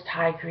Most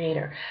High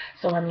Creator.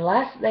 So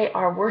unless they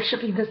are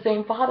worshiping the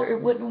same Father,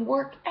 it wouldn't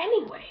work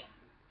anyway.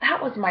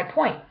 That was my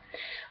point.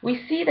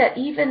 We see that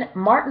even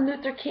Martin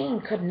Luther King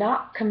could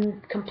not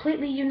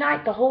completely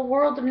unite the whole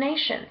world of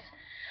nations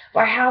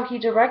by how he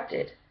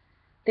directed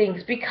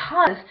things,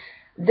 because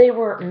they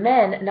were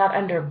men not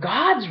under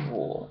God's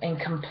rule in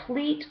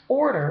complete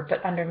order,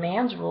 but under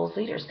man's rules,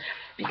 leaders.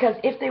 Because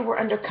if they were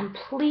under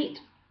complete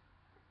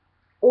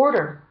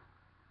order,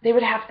 they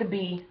would have to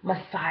be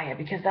Messiah,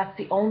 because that's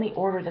the only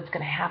order that's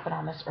going to happen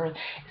on this earth,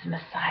 is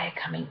Messiah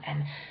coming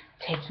and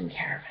taking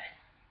care of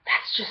it.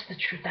 That's just the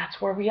truth. That's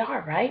where we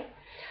are, right?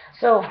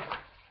 So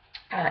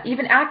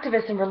even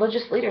activists and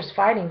religious leaders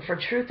fighting for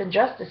truth and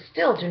justice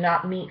still do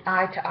not meet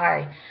eye to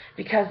eye,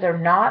 because they're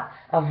not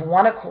of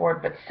one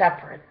accord but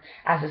separate,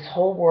 as this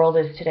whole world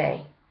is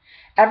today.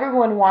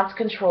 Everyone wants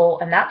control,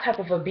 and that type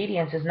of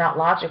obedience is not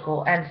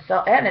logical, and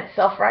it's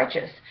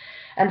self-righteous.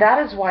 And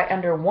that is why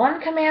under one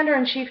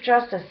commander-in-chief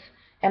justice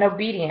and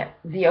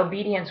the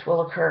obedience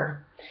will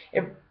occur.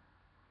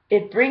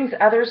 It brings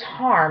others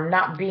harm,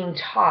 not being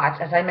taught,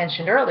 as I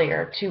mentioned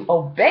earlier, to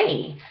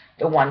obey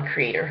the one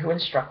Creator who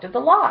instructed the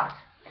laws.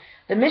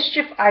 The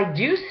mischief I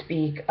do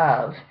speak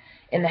of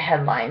in the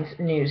headlines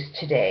news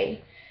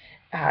today,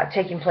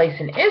 taking place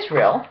in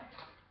Israel,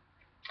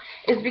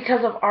 is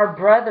because of our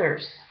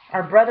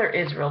brother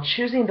Israel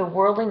choosing the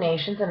worldly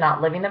nations and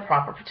not living the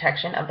proper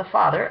protection of the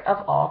Father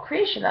of all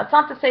creation. That's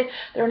not to say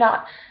they're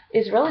not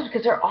Israelis,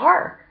 because there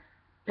are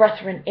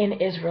brethren in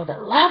Israel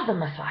that love the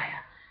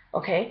Messiah.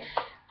 Okay?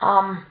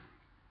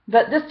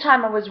 But this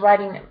time I was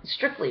writing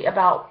strictly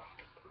about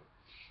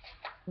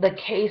the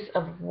case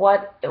of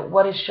what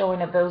is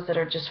showing of those that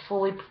are just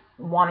fully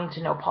wanting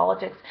to know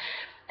politics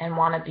and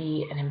want to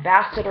be an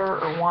ambassador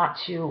or want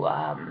to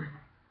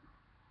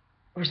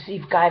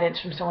receive guidance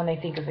from someone they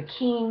think is a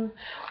king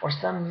or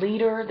some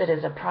leader that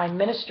is a prime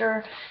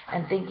minister,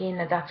 and thinking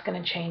that that's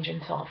going to change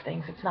and solve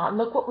things. It's not. And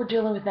look what we're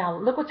dealing with now.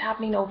 Look what's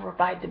happening over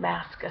by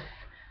Damascus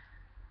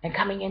and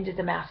coming into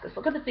Damascus.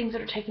 Look at the things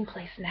that are taking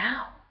place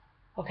now.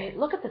 Okay,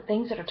 look at the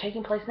things that are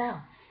taking place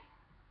now.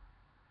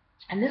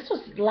 And this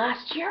was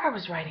last year I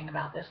was writing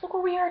about this. Look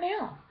where we are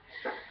now.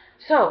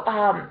 So,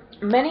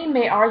 many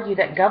may argue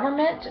that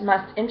government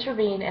must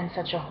intervene in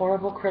such a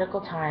horrible, critical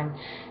time.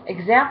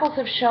 Examples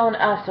have shown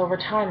us over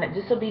time that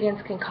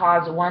disobedience can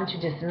cause one to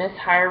dismiss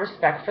higher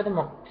respect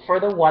for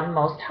the one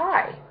Most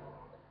High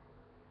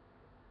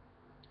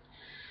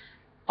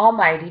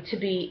Almighty, to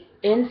be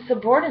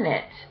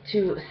insubordinate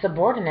to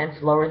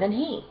subordinates lower than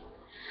He.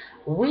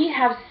 We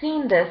have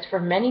seen this for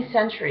many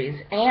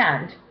centuries,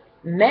 and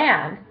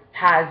man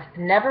has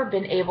never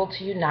been able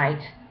to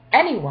unite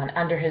anyone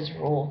under his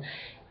rule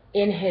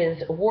in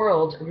his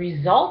world,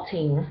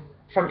 resulting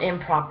from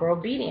improper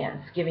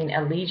obedience, giving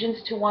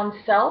allegiance to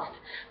oneself,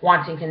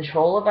 wanting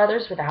control of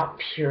others without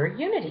pure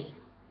unity,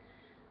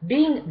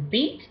 being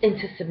beat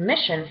into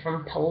submission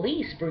from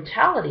police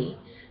brutality,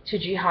 to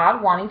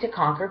jihad, wanting to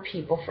conquer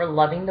people for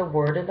loving the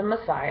word of the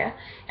Messiah,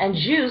 and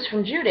Jews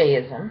from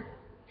Judaism,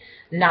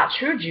 not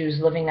true Jews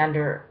living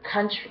under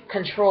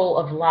control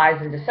of lies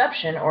and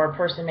deception, or a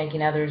person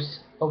making others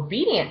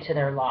obedient to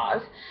their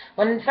laws,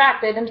 when in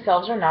fact they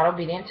themselves are not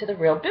obedient to the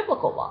real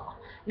biblical law.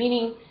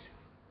 Meaning,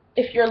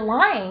 if you're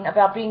lying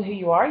about being who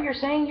you are, you're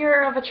saying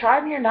you're of a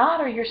tribe and you're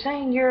not, or you're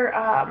saying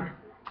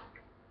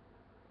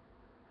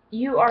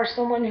you are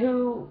someone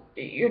who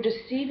you're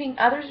deceiving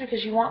others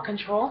because you want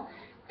control.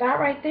 That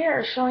right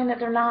there is showing that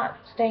they're not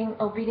staying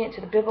obedient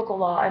to the biblical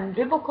law. And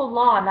biblical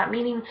law, not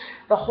meaning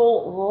the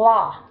whole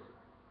law,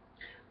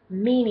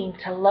 meaning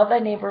to love thy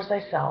neighbor as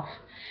thyself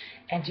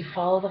and to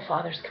follow the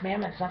Father's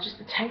commandments, not just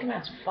the 10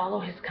 commandments, follow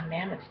his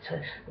commandments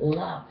to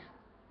love,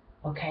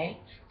 okay?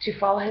 To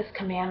follow his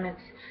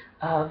commandments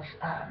of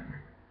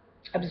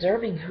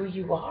observing who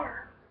you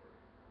are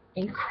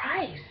in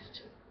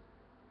Christ.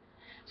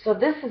 So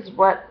this is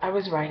what I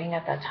was writing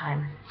at that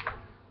time.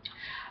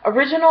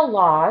 Original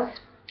laws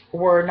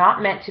were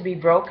not meant to be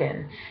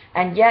broken,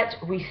 and yet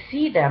we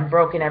see them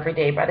broken every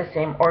day by the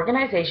same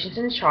organizations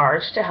in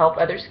charge to help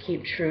others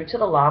keep true to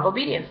the law of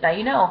obedience. Now,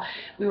 you know,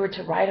 we were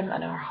to write them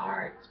in our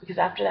hearts, because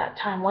after that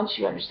time, once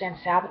you understand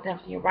Sabbath and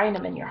everything, you're writing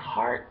them in your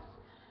heart.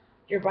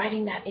 You're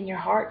writing that in your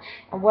heart.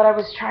 And what I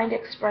was trying to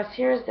express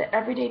here is that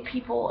everyday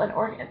people and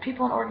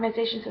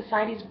organizations,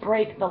 societies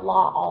break the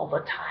law all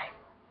the time.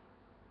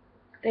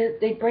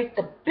 They break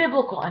the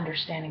biblical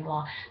understanding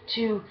law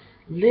to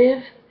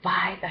live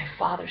by thy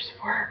Father's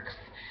works.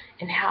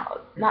 And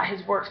how, not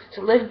his works,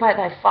 to live by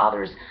thy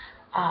Father's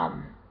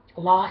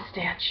law,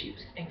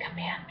 statutes, and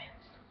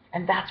commandments.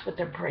 And that's what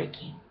they're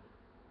breaking.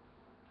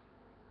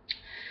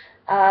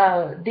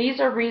 These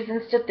are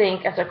reasons to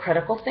think as a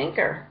critical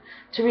thinker.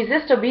 To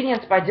resist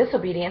obedience by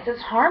disobedience is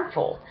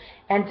harmful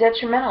and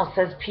detrimental,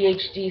 says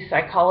PhD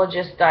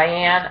psychologist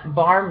Diane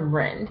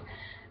Barmrind.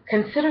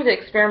 Consider the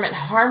experiment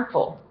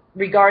harmful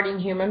regarding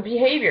human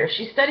behavior.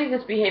 She studied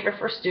this behavior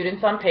for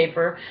students on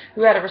paper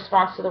who had a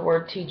response to the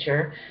word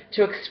teacher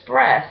to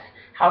express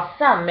how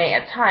some may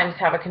at times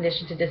have a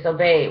condition to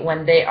disobey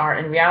when they are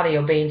in reality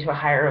obeying to a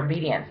higher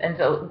obedience. And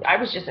so I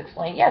was just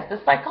explaining, yes,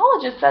 the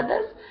psychologist said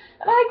this,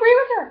 and I agree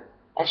with her.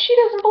 And she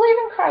doesn't believe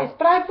in Christ,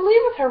 but I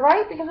believe with her,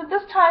 right? Because at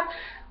this time,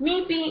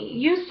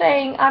 you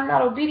saying I'm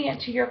not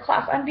obedient to your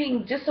class, I'm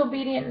being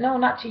disobedient, no,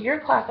 not to your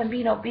class, I'm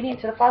being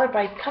obedient to the Father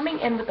by coming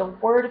in with the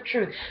word of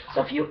truth.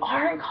 So if you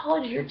are in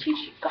college, you're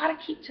teaching, you've got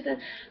to keep to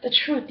the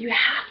truth. You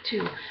have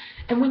to.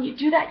 And when you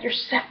do that, you're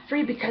set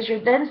free, because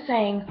you're then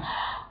saying,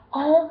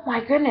 oh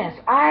my goodness,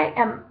 I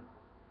am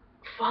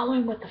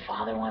following what the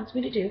Father wants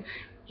me to do,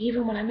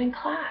 even when I'm in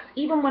class,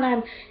 even when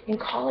I'm in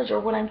college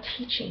or when I'm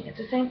teaching. It's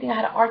the same thing. I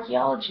had an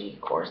archaeology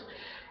course,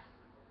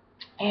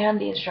 and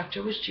the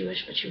instructor was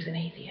Jewish, but she was an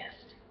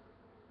atheist.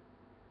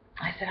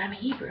 I said, I'm a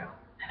Hebrew, and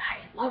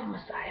I love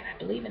Messiah, and I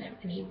believe in him,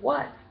 and he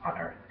was on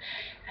earth.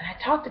 And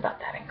I talked about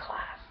that in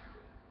class.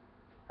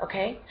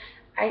 Okay?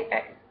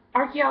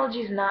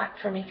 Archaeology is not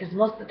for me, because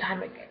most of the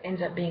time it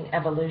ends up being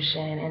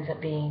evolution, ends up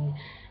being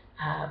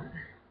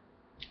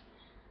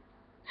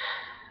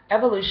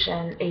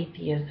evolution,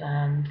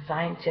 atheism,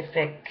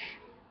 scientific,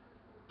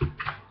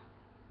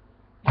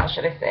 how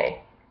should I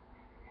say,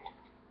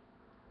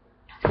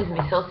 excuse me,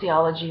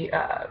 sociology,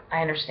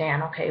 I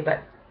understand, okay,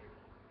 but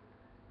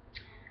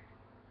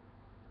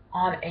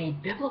on a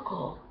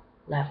biblical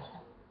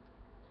level,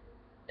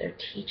 they're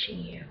teaching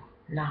you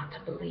not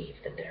to believe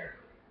that there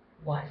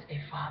was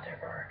a Father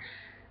or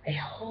a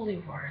holy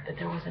word, that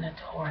there wasn't a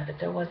Torah, that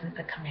there wasn't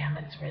the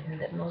commandments written,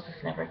 that Moses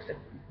never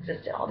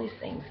existed, all these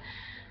things.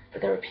 But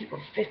there were people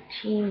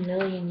 15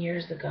 million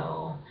years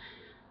ago,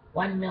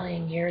 1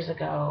 million years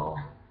ago,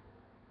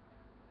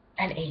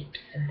 and apes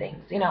and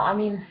things. You know, I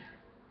mean,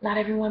 not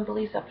everyone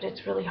believes that, but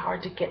it's really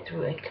hard to get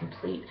through a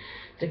complete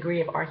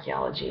degree of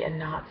archaeology and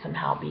not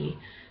somehow be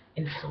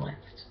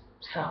influenced.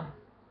 So,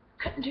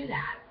 couldn't do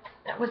that.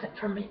 That wasn't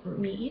for me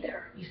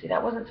either. You see,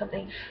 that wasn't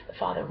something the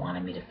Father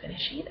wanted me to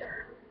finish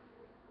either.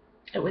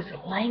 It was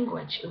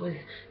language. It was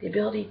the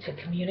ability to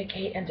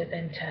communicate and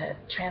to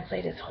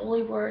translate his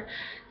holy word,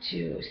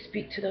 to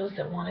speak to those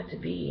that wanted to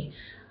be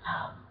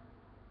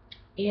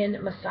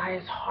in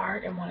Messiah's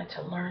heart and wanted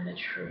to learn the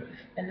truth.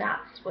 And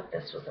that's what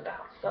this was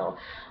about. So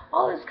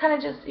all this kind of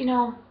just, you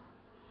know,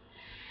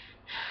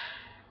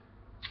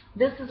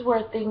 this is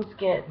where things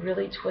get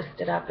really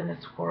twisted up in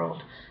this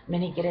world.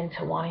 Many get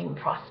into wanting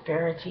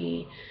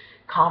prosperity,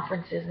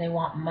 conferences, and they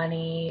want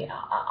money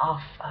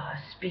off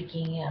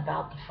speaking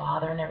about the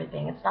Father and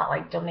everything. It's not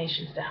like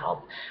donations to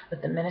help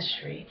with the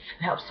ministry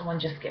and help someone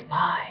just get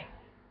by.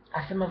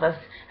 Some of us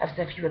have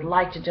said, if you would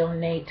like to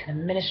donate to the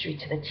ministry,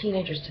 to the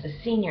teenagers, to the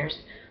seniors,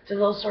 to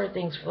those sort of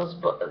things, for those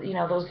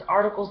those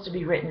articles to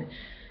be written,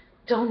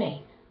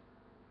 donate.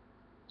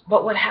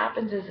 But what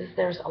happens is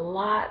there's a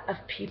lot of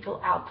people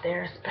out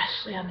there,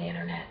 especially on the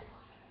internet.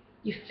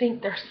 You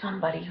think there's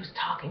somebody who's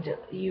talking to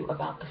you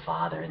about the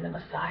Father and the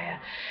Messiah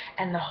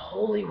and the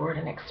Holy Word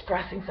and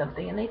expressing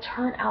something, and they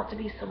turn out to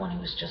be someone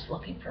who is just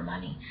looking for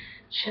money,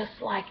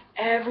 just like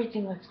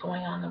everything that's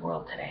going on in the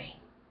world today.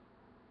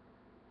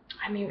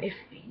 I mean,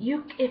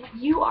 if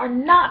you are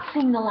not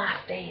seeing the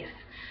last days,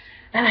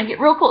 And I get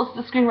real close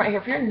to the screen right here.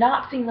 If you're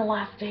not seeing the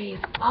last days,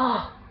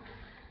 oh,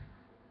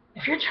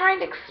 if you're trying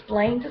to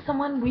explain to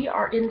someone we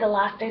are in the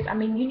last days, I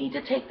mean, you need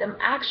to take them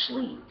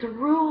actually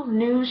through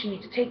news. You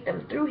need to take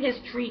them through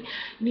history.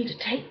 You need to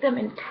take them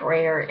in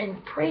prayer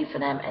and pray for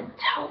them and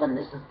tell them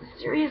this is the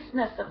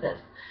seriousness of this.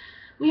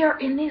 We are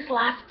in these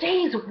last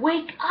days.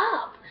 Wake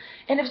up.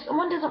 And if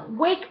someone doesn't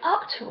wake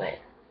up to it,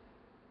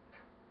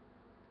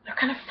 they're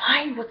going to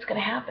find what's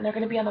going to happen. They're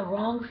going to be on the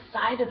wrong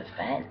side of the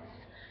fence,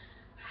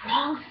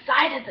 wrong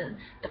side of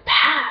the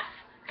path.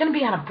 They're going to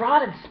be on a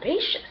broad and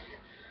spacious,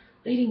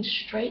 leading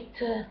straight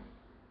to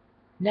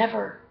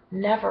never,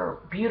 never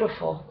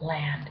beautiful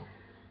land,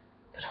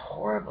 but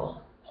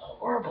horrible,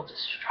 horrible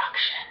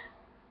destruction.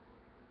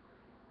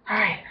 All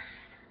right.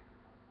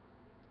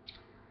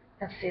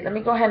 Let's see. Let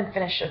me go ahead and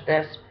finish with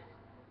this.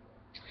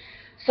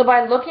 So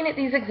by looking at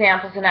these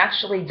examples and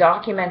actually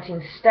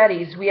documenting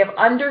studies,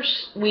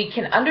 we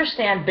can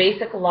understand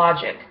basic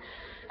logic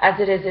as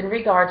it is in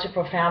regard to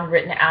profound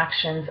written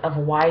actions of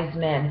wise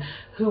men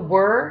who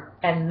were,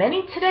 and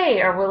many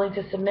today are willing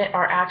to submit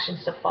our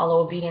actions to follow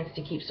obedience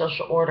to keep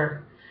social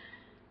order.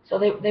 So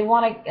they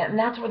want to, and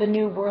that's where the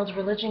New World's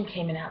religion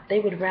came in out.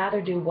 They would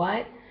rather do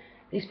what?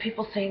 These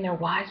people saying they're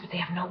wise, but they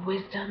have no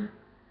wisdom.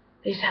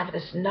 They just have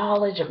this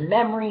knowledge of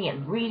memory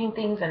and reading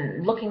things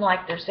and looking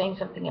like they're saying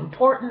something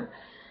important.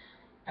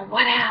 And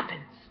what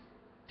happens?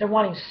 They're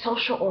wanting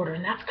social order,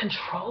 and that's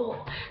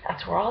control.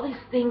 That's where all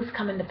these things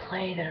come into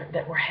play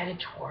that we're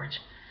headed towards.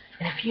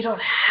 And if you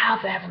don't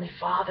have the Heavenly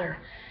Father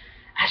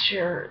as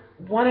your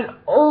one and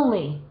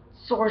only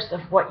source of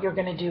what you're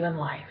going to do in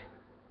life,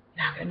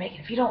 you're not going to make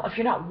it. If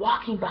you're not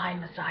walking behind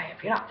Messiah,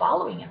 if you're not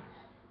following Him,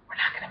 we're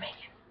not going to make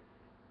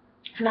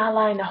it. If you're not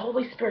allowing the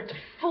Holy Spirit to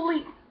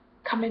fully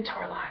come into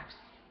our lives,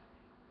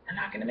 we're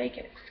not going to make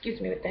it.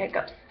 Excuse me with the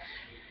hiccups.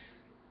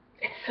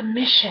 It's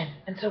submission.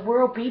 And so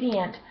we're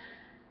obedient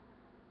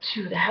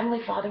to the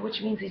Heavenly Father,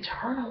 which means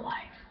eternal life.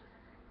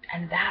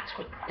 And that's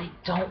what they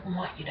don't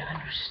want you to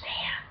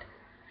understand.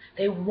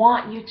 They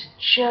want you to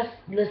just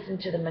listen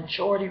to the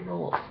majority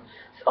rules.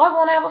 So I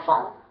won't have a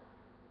phone.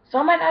 So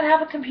I might not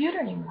have a computer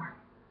anymore.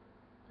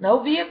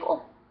 No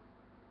vehicle.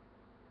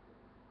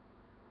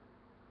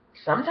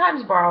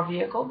 Sometimes borrow a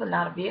vehicle, but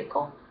not a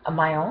vehicle of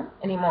my own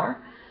anymore.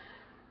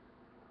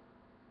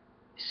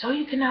 So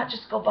you cannot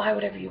just go buy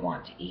whatever you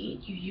want to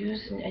eat. You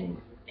use and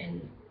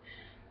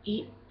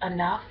eat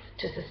enough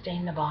to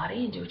sustain the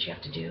body and do what you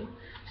have to do.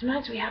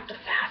 Sometimes we have to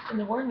fast in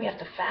the Word. We have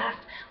to fast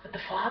with the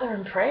Father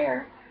in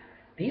prayer.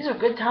 These are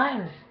good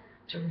times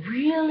to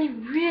really,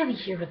 really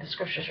hear what the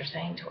Scriptures are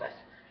saying to us.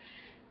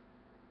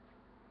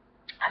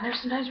 And there's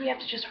sometimes we have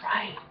to just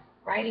write.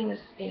 Writing is,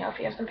 if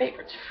you have some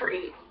paper, it's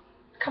free.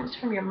 It comes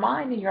from your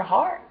mind and your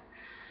heart.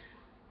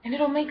 And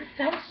it'll make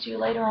sense to you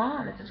later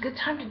on. It's a good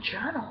time to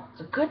journal.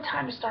 It's a good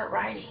time to start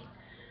writing.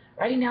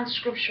 Writing down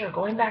Scripture,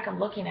 going back and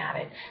looking at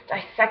it,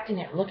 dissecting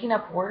it, looking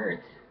up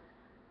words.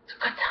 It's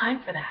a good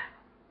time for that.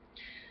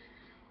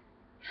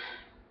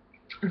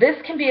 This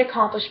can be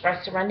accomplished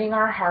by surrendering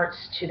our hearts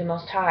to the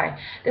Most High.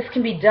 This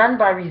can be done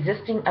by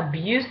resisting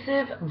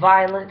abusive,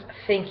 violent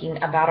thinking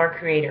about our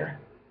Creator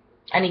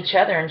and each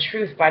other in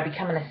truth, by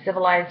becoming a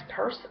civilized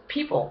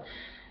people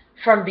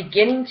from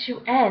beginning to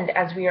end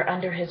as we are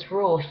under His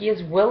rule. He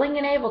is willing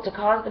and able to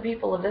cause the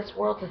people of this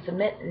world to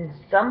submit in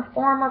some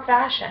form or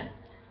fashion.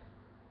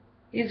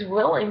 He's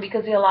willing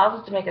because He allows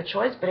us to make a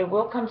choice, but it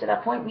will come to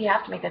that point we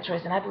have to make that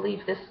choice. And I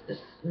believe this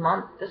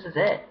month, this is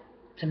it,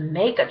 to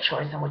make a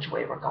choice on which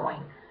way we're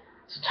going.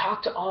 So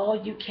talk to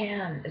all you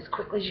can, as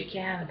quickly as you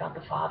can, about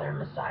the Father and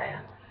Messiah.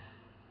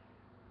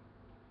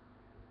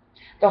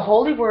 The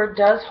Holy Word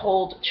does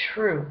hold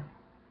truth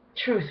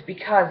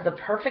because the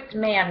perfect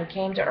man who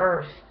came to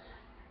earth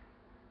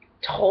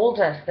told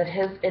us that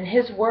in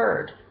His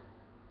Word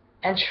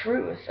and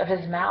truth of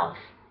His mouth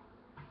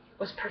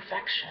was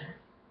perfection.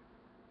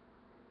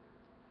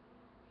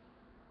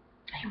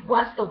 He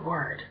was the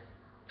Word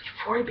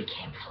before He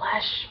became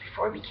flesh,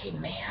 before He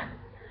became man.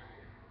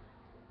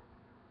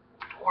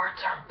 Words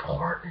are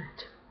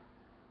important.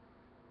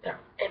 They're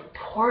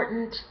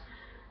important.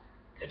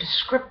 They're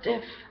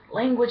descriptive.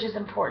 Language is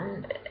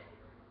important.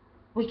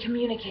 We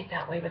communicate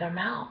that way with our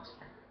mouths.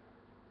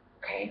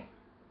 Okay?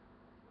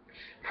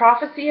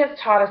 Prophecy has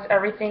taught us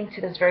everything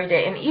to this very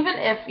day. And even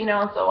if,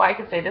 so I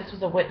could say this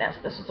was a witness.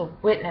 This was a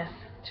witness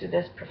to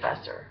this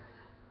professor.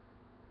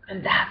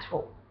 And that's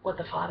what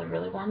the Father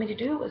really wanted me to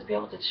do, was be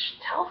able to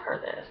tell her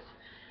this.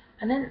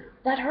 And then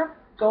let her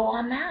go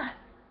on that.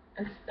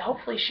 And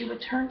hopefully she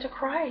would turn to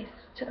Christ,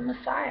 to the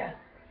Messiah.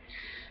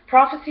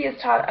 Prophecy has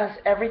taught us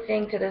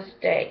everything to this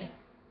day.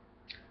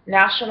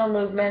 National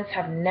movements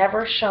have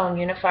never shown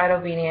unified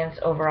obedience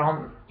over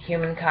all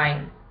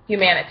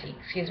humanity.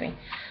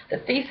 The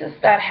thesis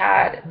that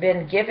had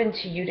been given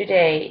to you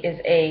today is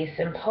a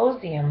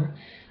symposium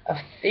of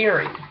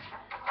theory,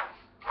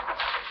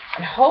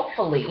 and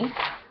hopefully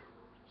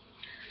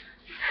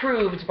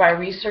proved by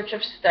research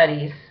of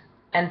studies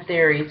and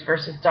theories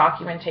versus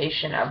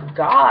documentation of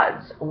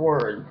God's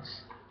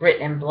words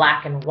written in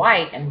black and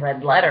white and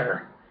red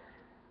letter,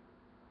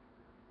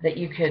 that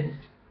you could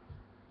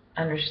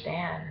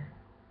understand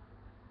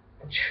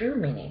the true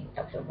meaning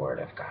of the Word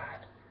of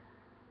God.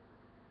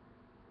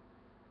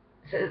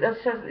 So that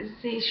says,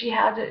 see, she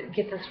had to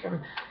get this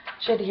from,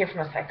 she had to hear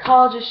from a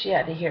psychologist, she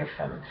had to hear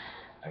from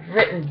a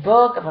written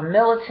book of a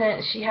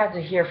militant, she had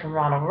to hear from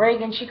Ronald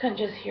Reagan. She couldn't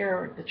just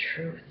hear the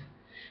truth.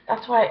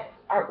 That's why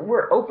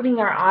we're opening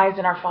our eyes,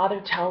 and our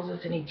Father tells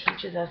us and He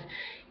teaches us.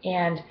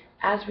 And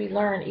as we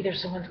learn, either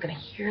someone's going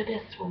to hear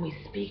this when we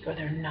speak or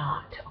they're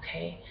not,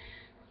 okay?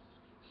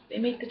 They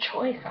make the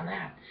choice on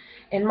that.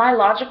 In my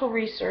logical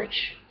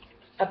research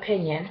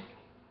opinion,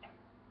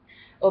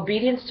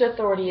 obedience to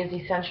authority is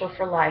essential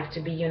for life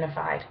to be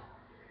unified.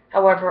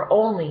 However,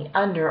 only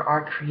under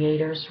our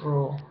Creator's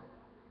rule.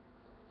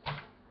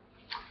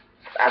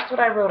 That's what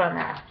I wrote on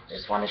that.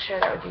 Just want to share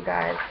that with you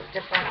guys. A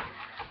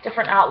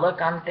different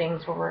outlook on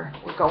things where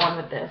we're going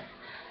with this.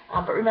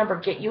 But remember,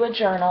 get you a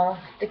journal,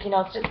 sticky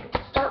notes. Just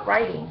start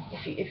writing.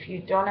 If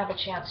you don't have a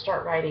chance,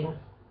 start writing.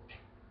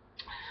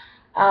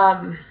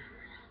 I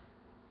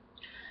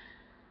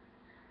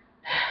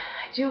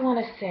do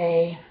want to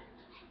say,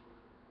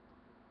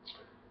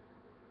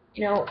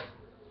 you know,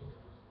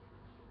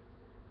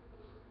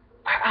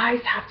 our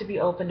eyes have to be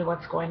open to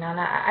what's going on.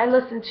 I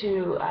listened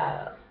to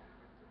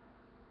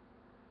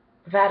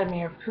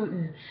Vladimir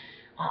Putin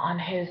on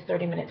his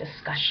 30-minute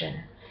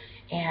discussion,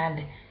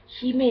 and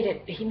he made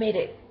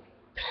it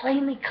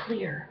plainly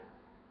clear,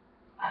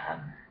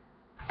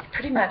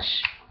 pretty much,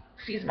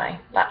 excuse my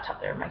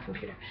laptop there, my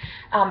computer,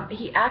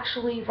 he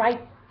actually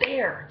right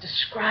there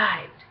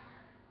described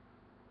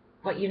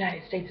what the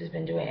United States has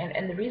been doing.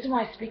 And the reason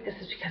why I speak this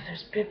is because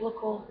there's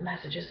biblical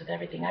messages with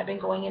everything. I've been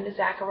going into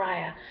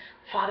Zechariah.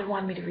 Father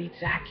wanted me to read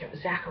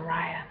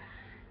Zechariah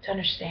to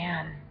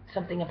understand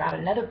something about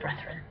another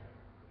brethren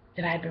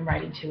that I had been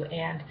writing to,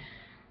 and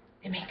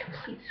it made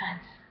complete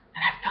sense.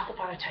 And I felt the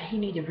Father tell me he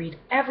needed to read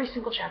every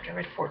single chapter. I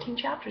read 14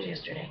 chapters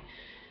yesterday.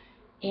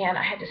 And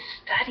I had to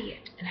study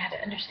it and I had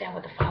to understand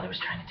what the Father was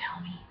trying to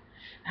tell me.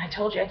 And I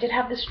told you, I did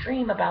have this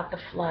dream about the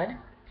flood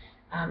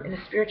in the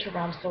spiritual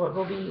realm, so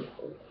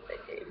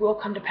it will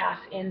come to pass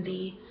in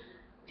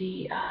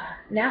the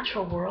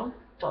natural world.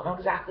 Don't know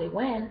exactly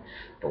when,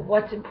 but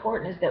what's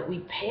important is that we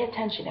pay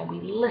attention and we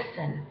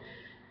listen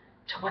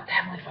to what the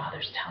Heavenly Father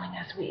is telling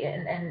us.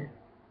 And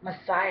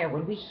Messiah,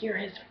 when we hear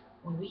His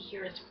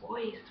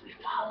voice, we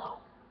follow.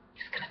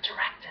 He's going to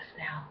direct us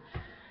now.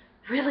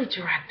 Really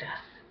direct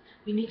us.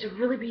 We need to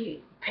really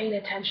be paying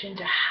attention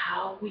to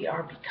how we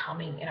are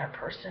becoming in our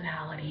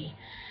personality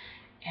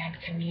and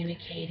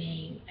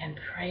communicating and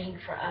praying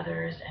for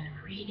others and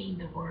reading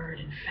the Word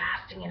and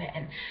fasting in it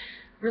and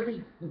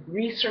really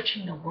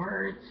researching the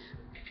words,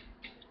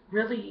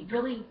 really,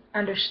 really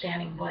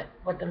understanding what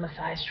the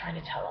Messiah is trying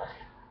to tell us.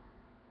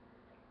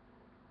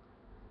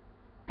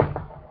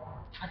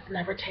 Let's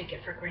never take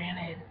it for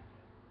granted.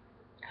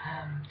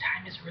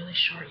 Time is really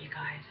short, you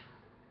guys.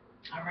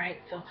 Alright,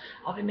 so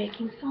I'll be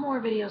making some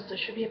more videos. There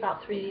should be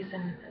about 3 of these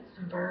and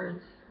some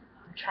birds.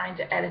 I'm trying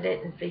to edit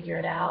it and figure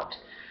it out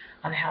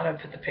on how to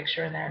put the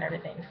picture in there and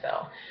everything.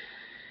 So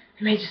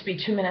it may just be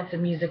 2 minutes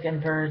of music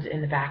and birds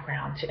in the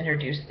background to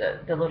introduce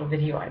the little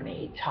video I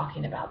made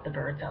talking about the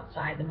birds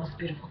outside. The most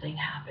beautiful thing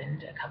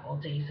happened a couple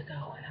of days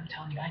ago, and I'm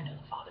telling you, I know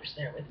the Father's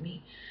there with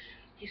me.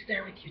 He's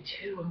there with you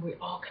too, and we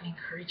all can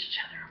encourage each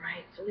other,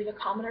 right? So leave a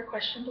comment or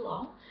question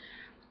below.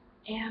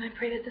 And I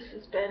pray that this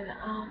has been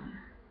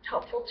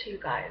helpful to you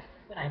guys.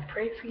 When I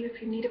pray for you,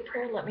 if you need a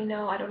prayer, let me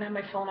know. I don't have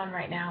my phone on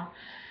right now.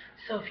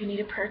 So if you need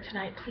a prayer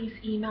tonight, please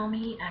email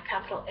me at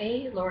capital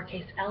A,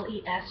 lowercase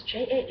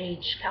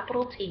LESJAH,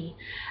 capital T,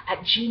 at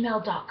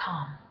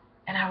gmail.com.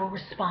 And I will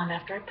respond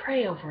after I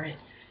pray over it.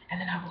 And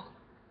then I will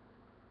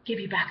give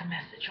you back a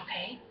message,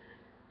 okay?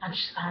 On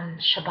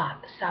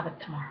Shabbat, the Sabbath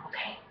tomorrow,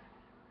 okay?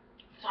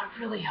 So I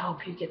really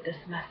hope you get this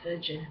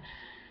message, and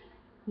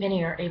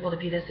many are able to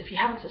be this. If you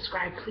haven't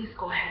subscribed, please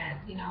go ahead.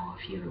 You know,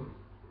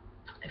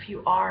 if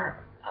you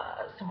are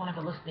someone of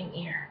a listening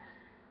ear.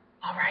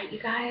 All right, you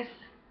guys,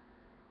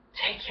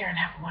 take care and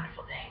have a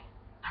wonderful day.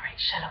 All right,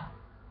 shalom.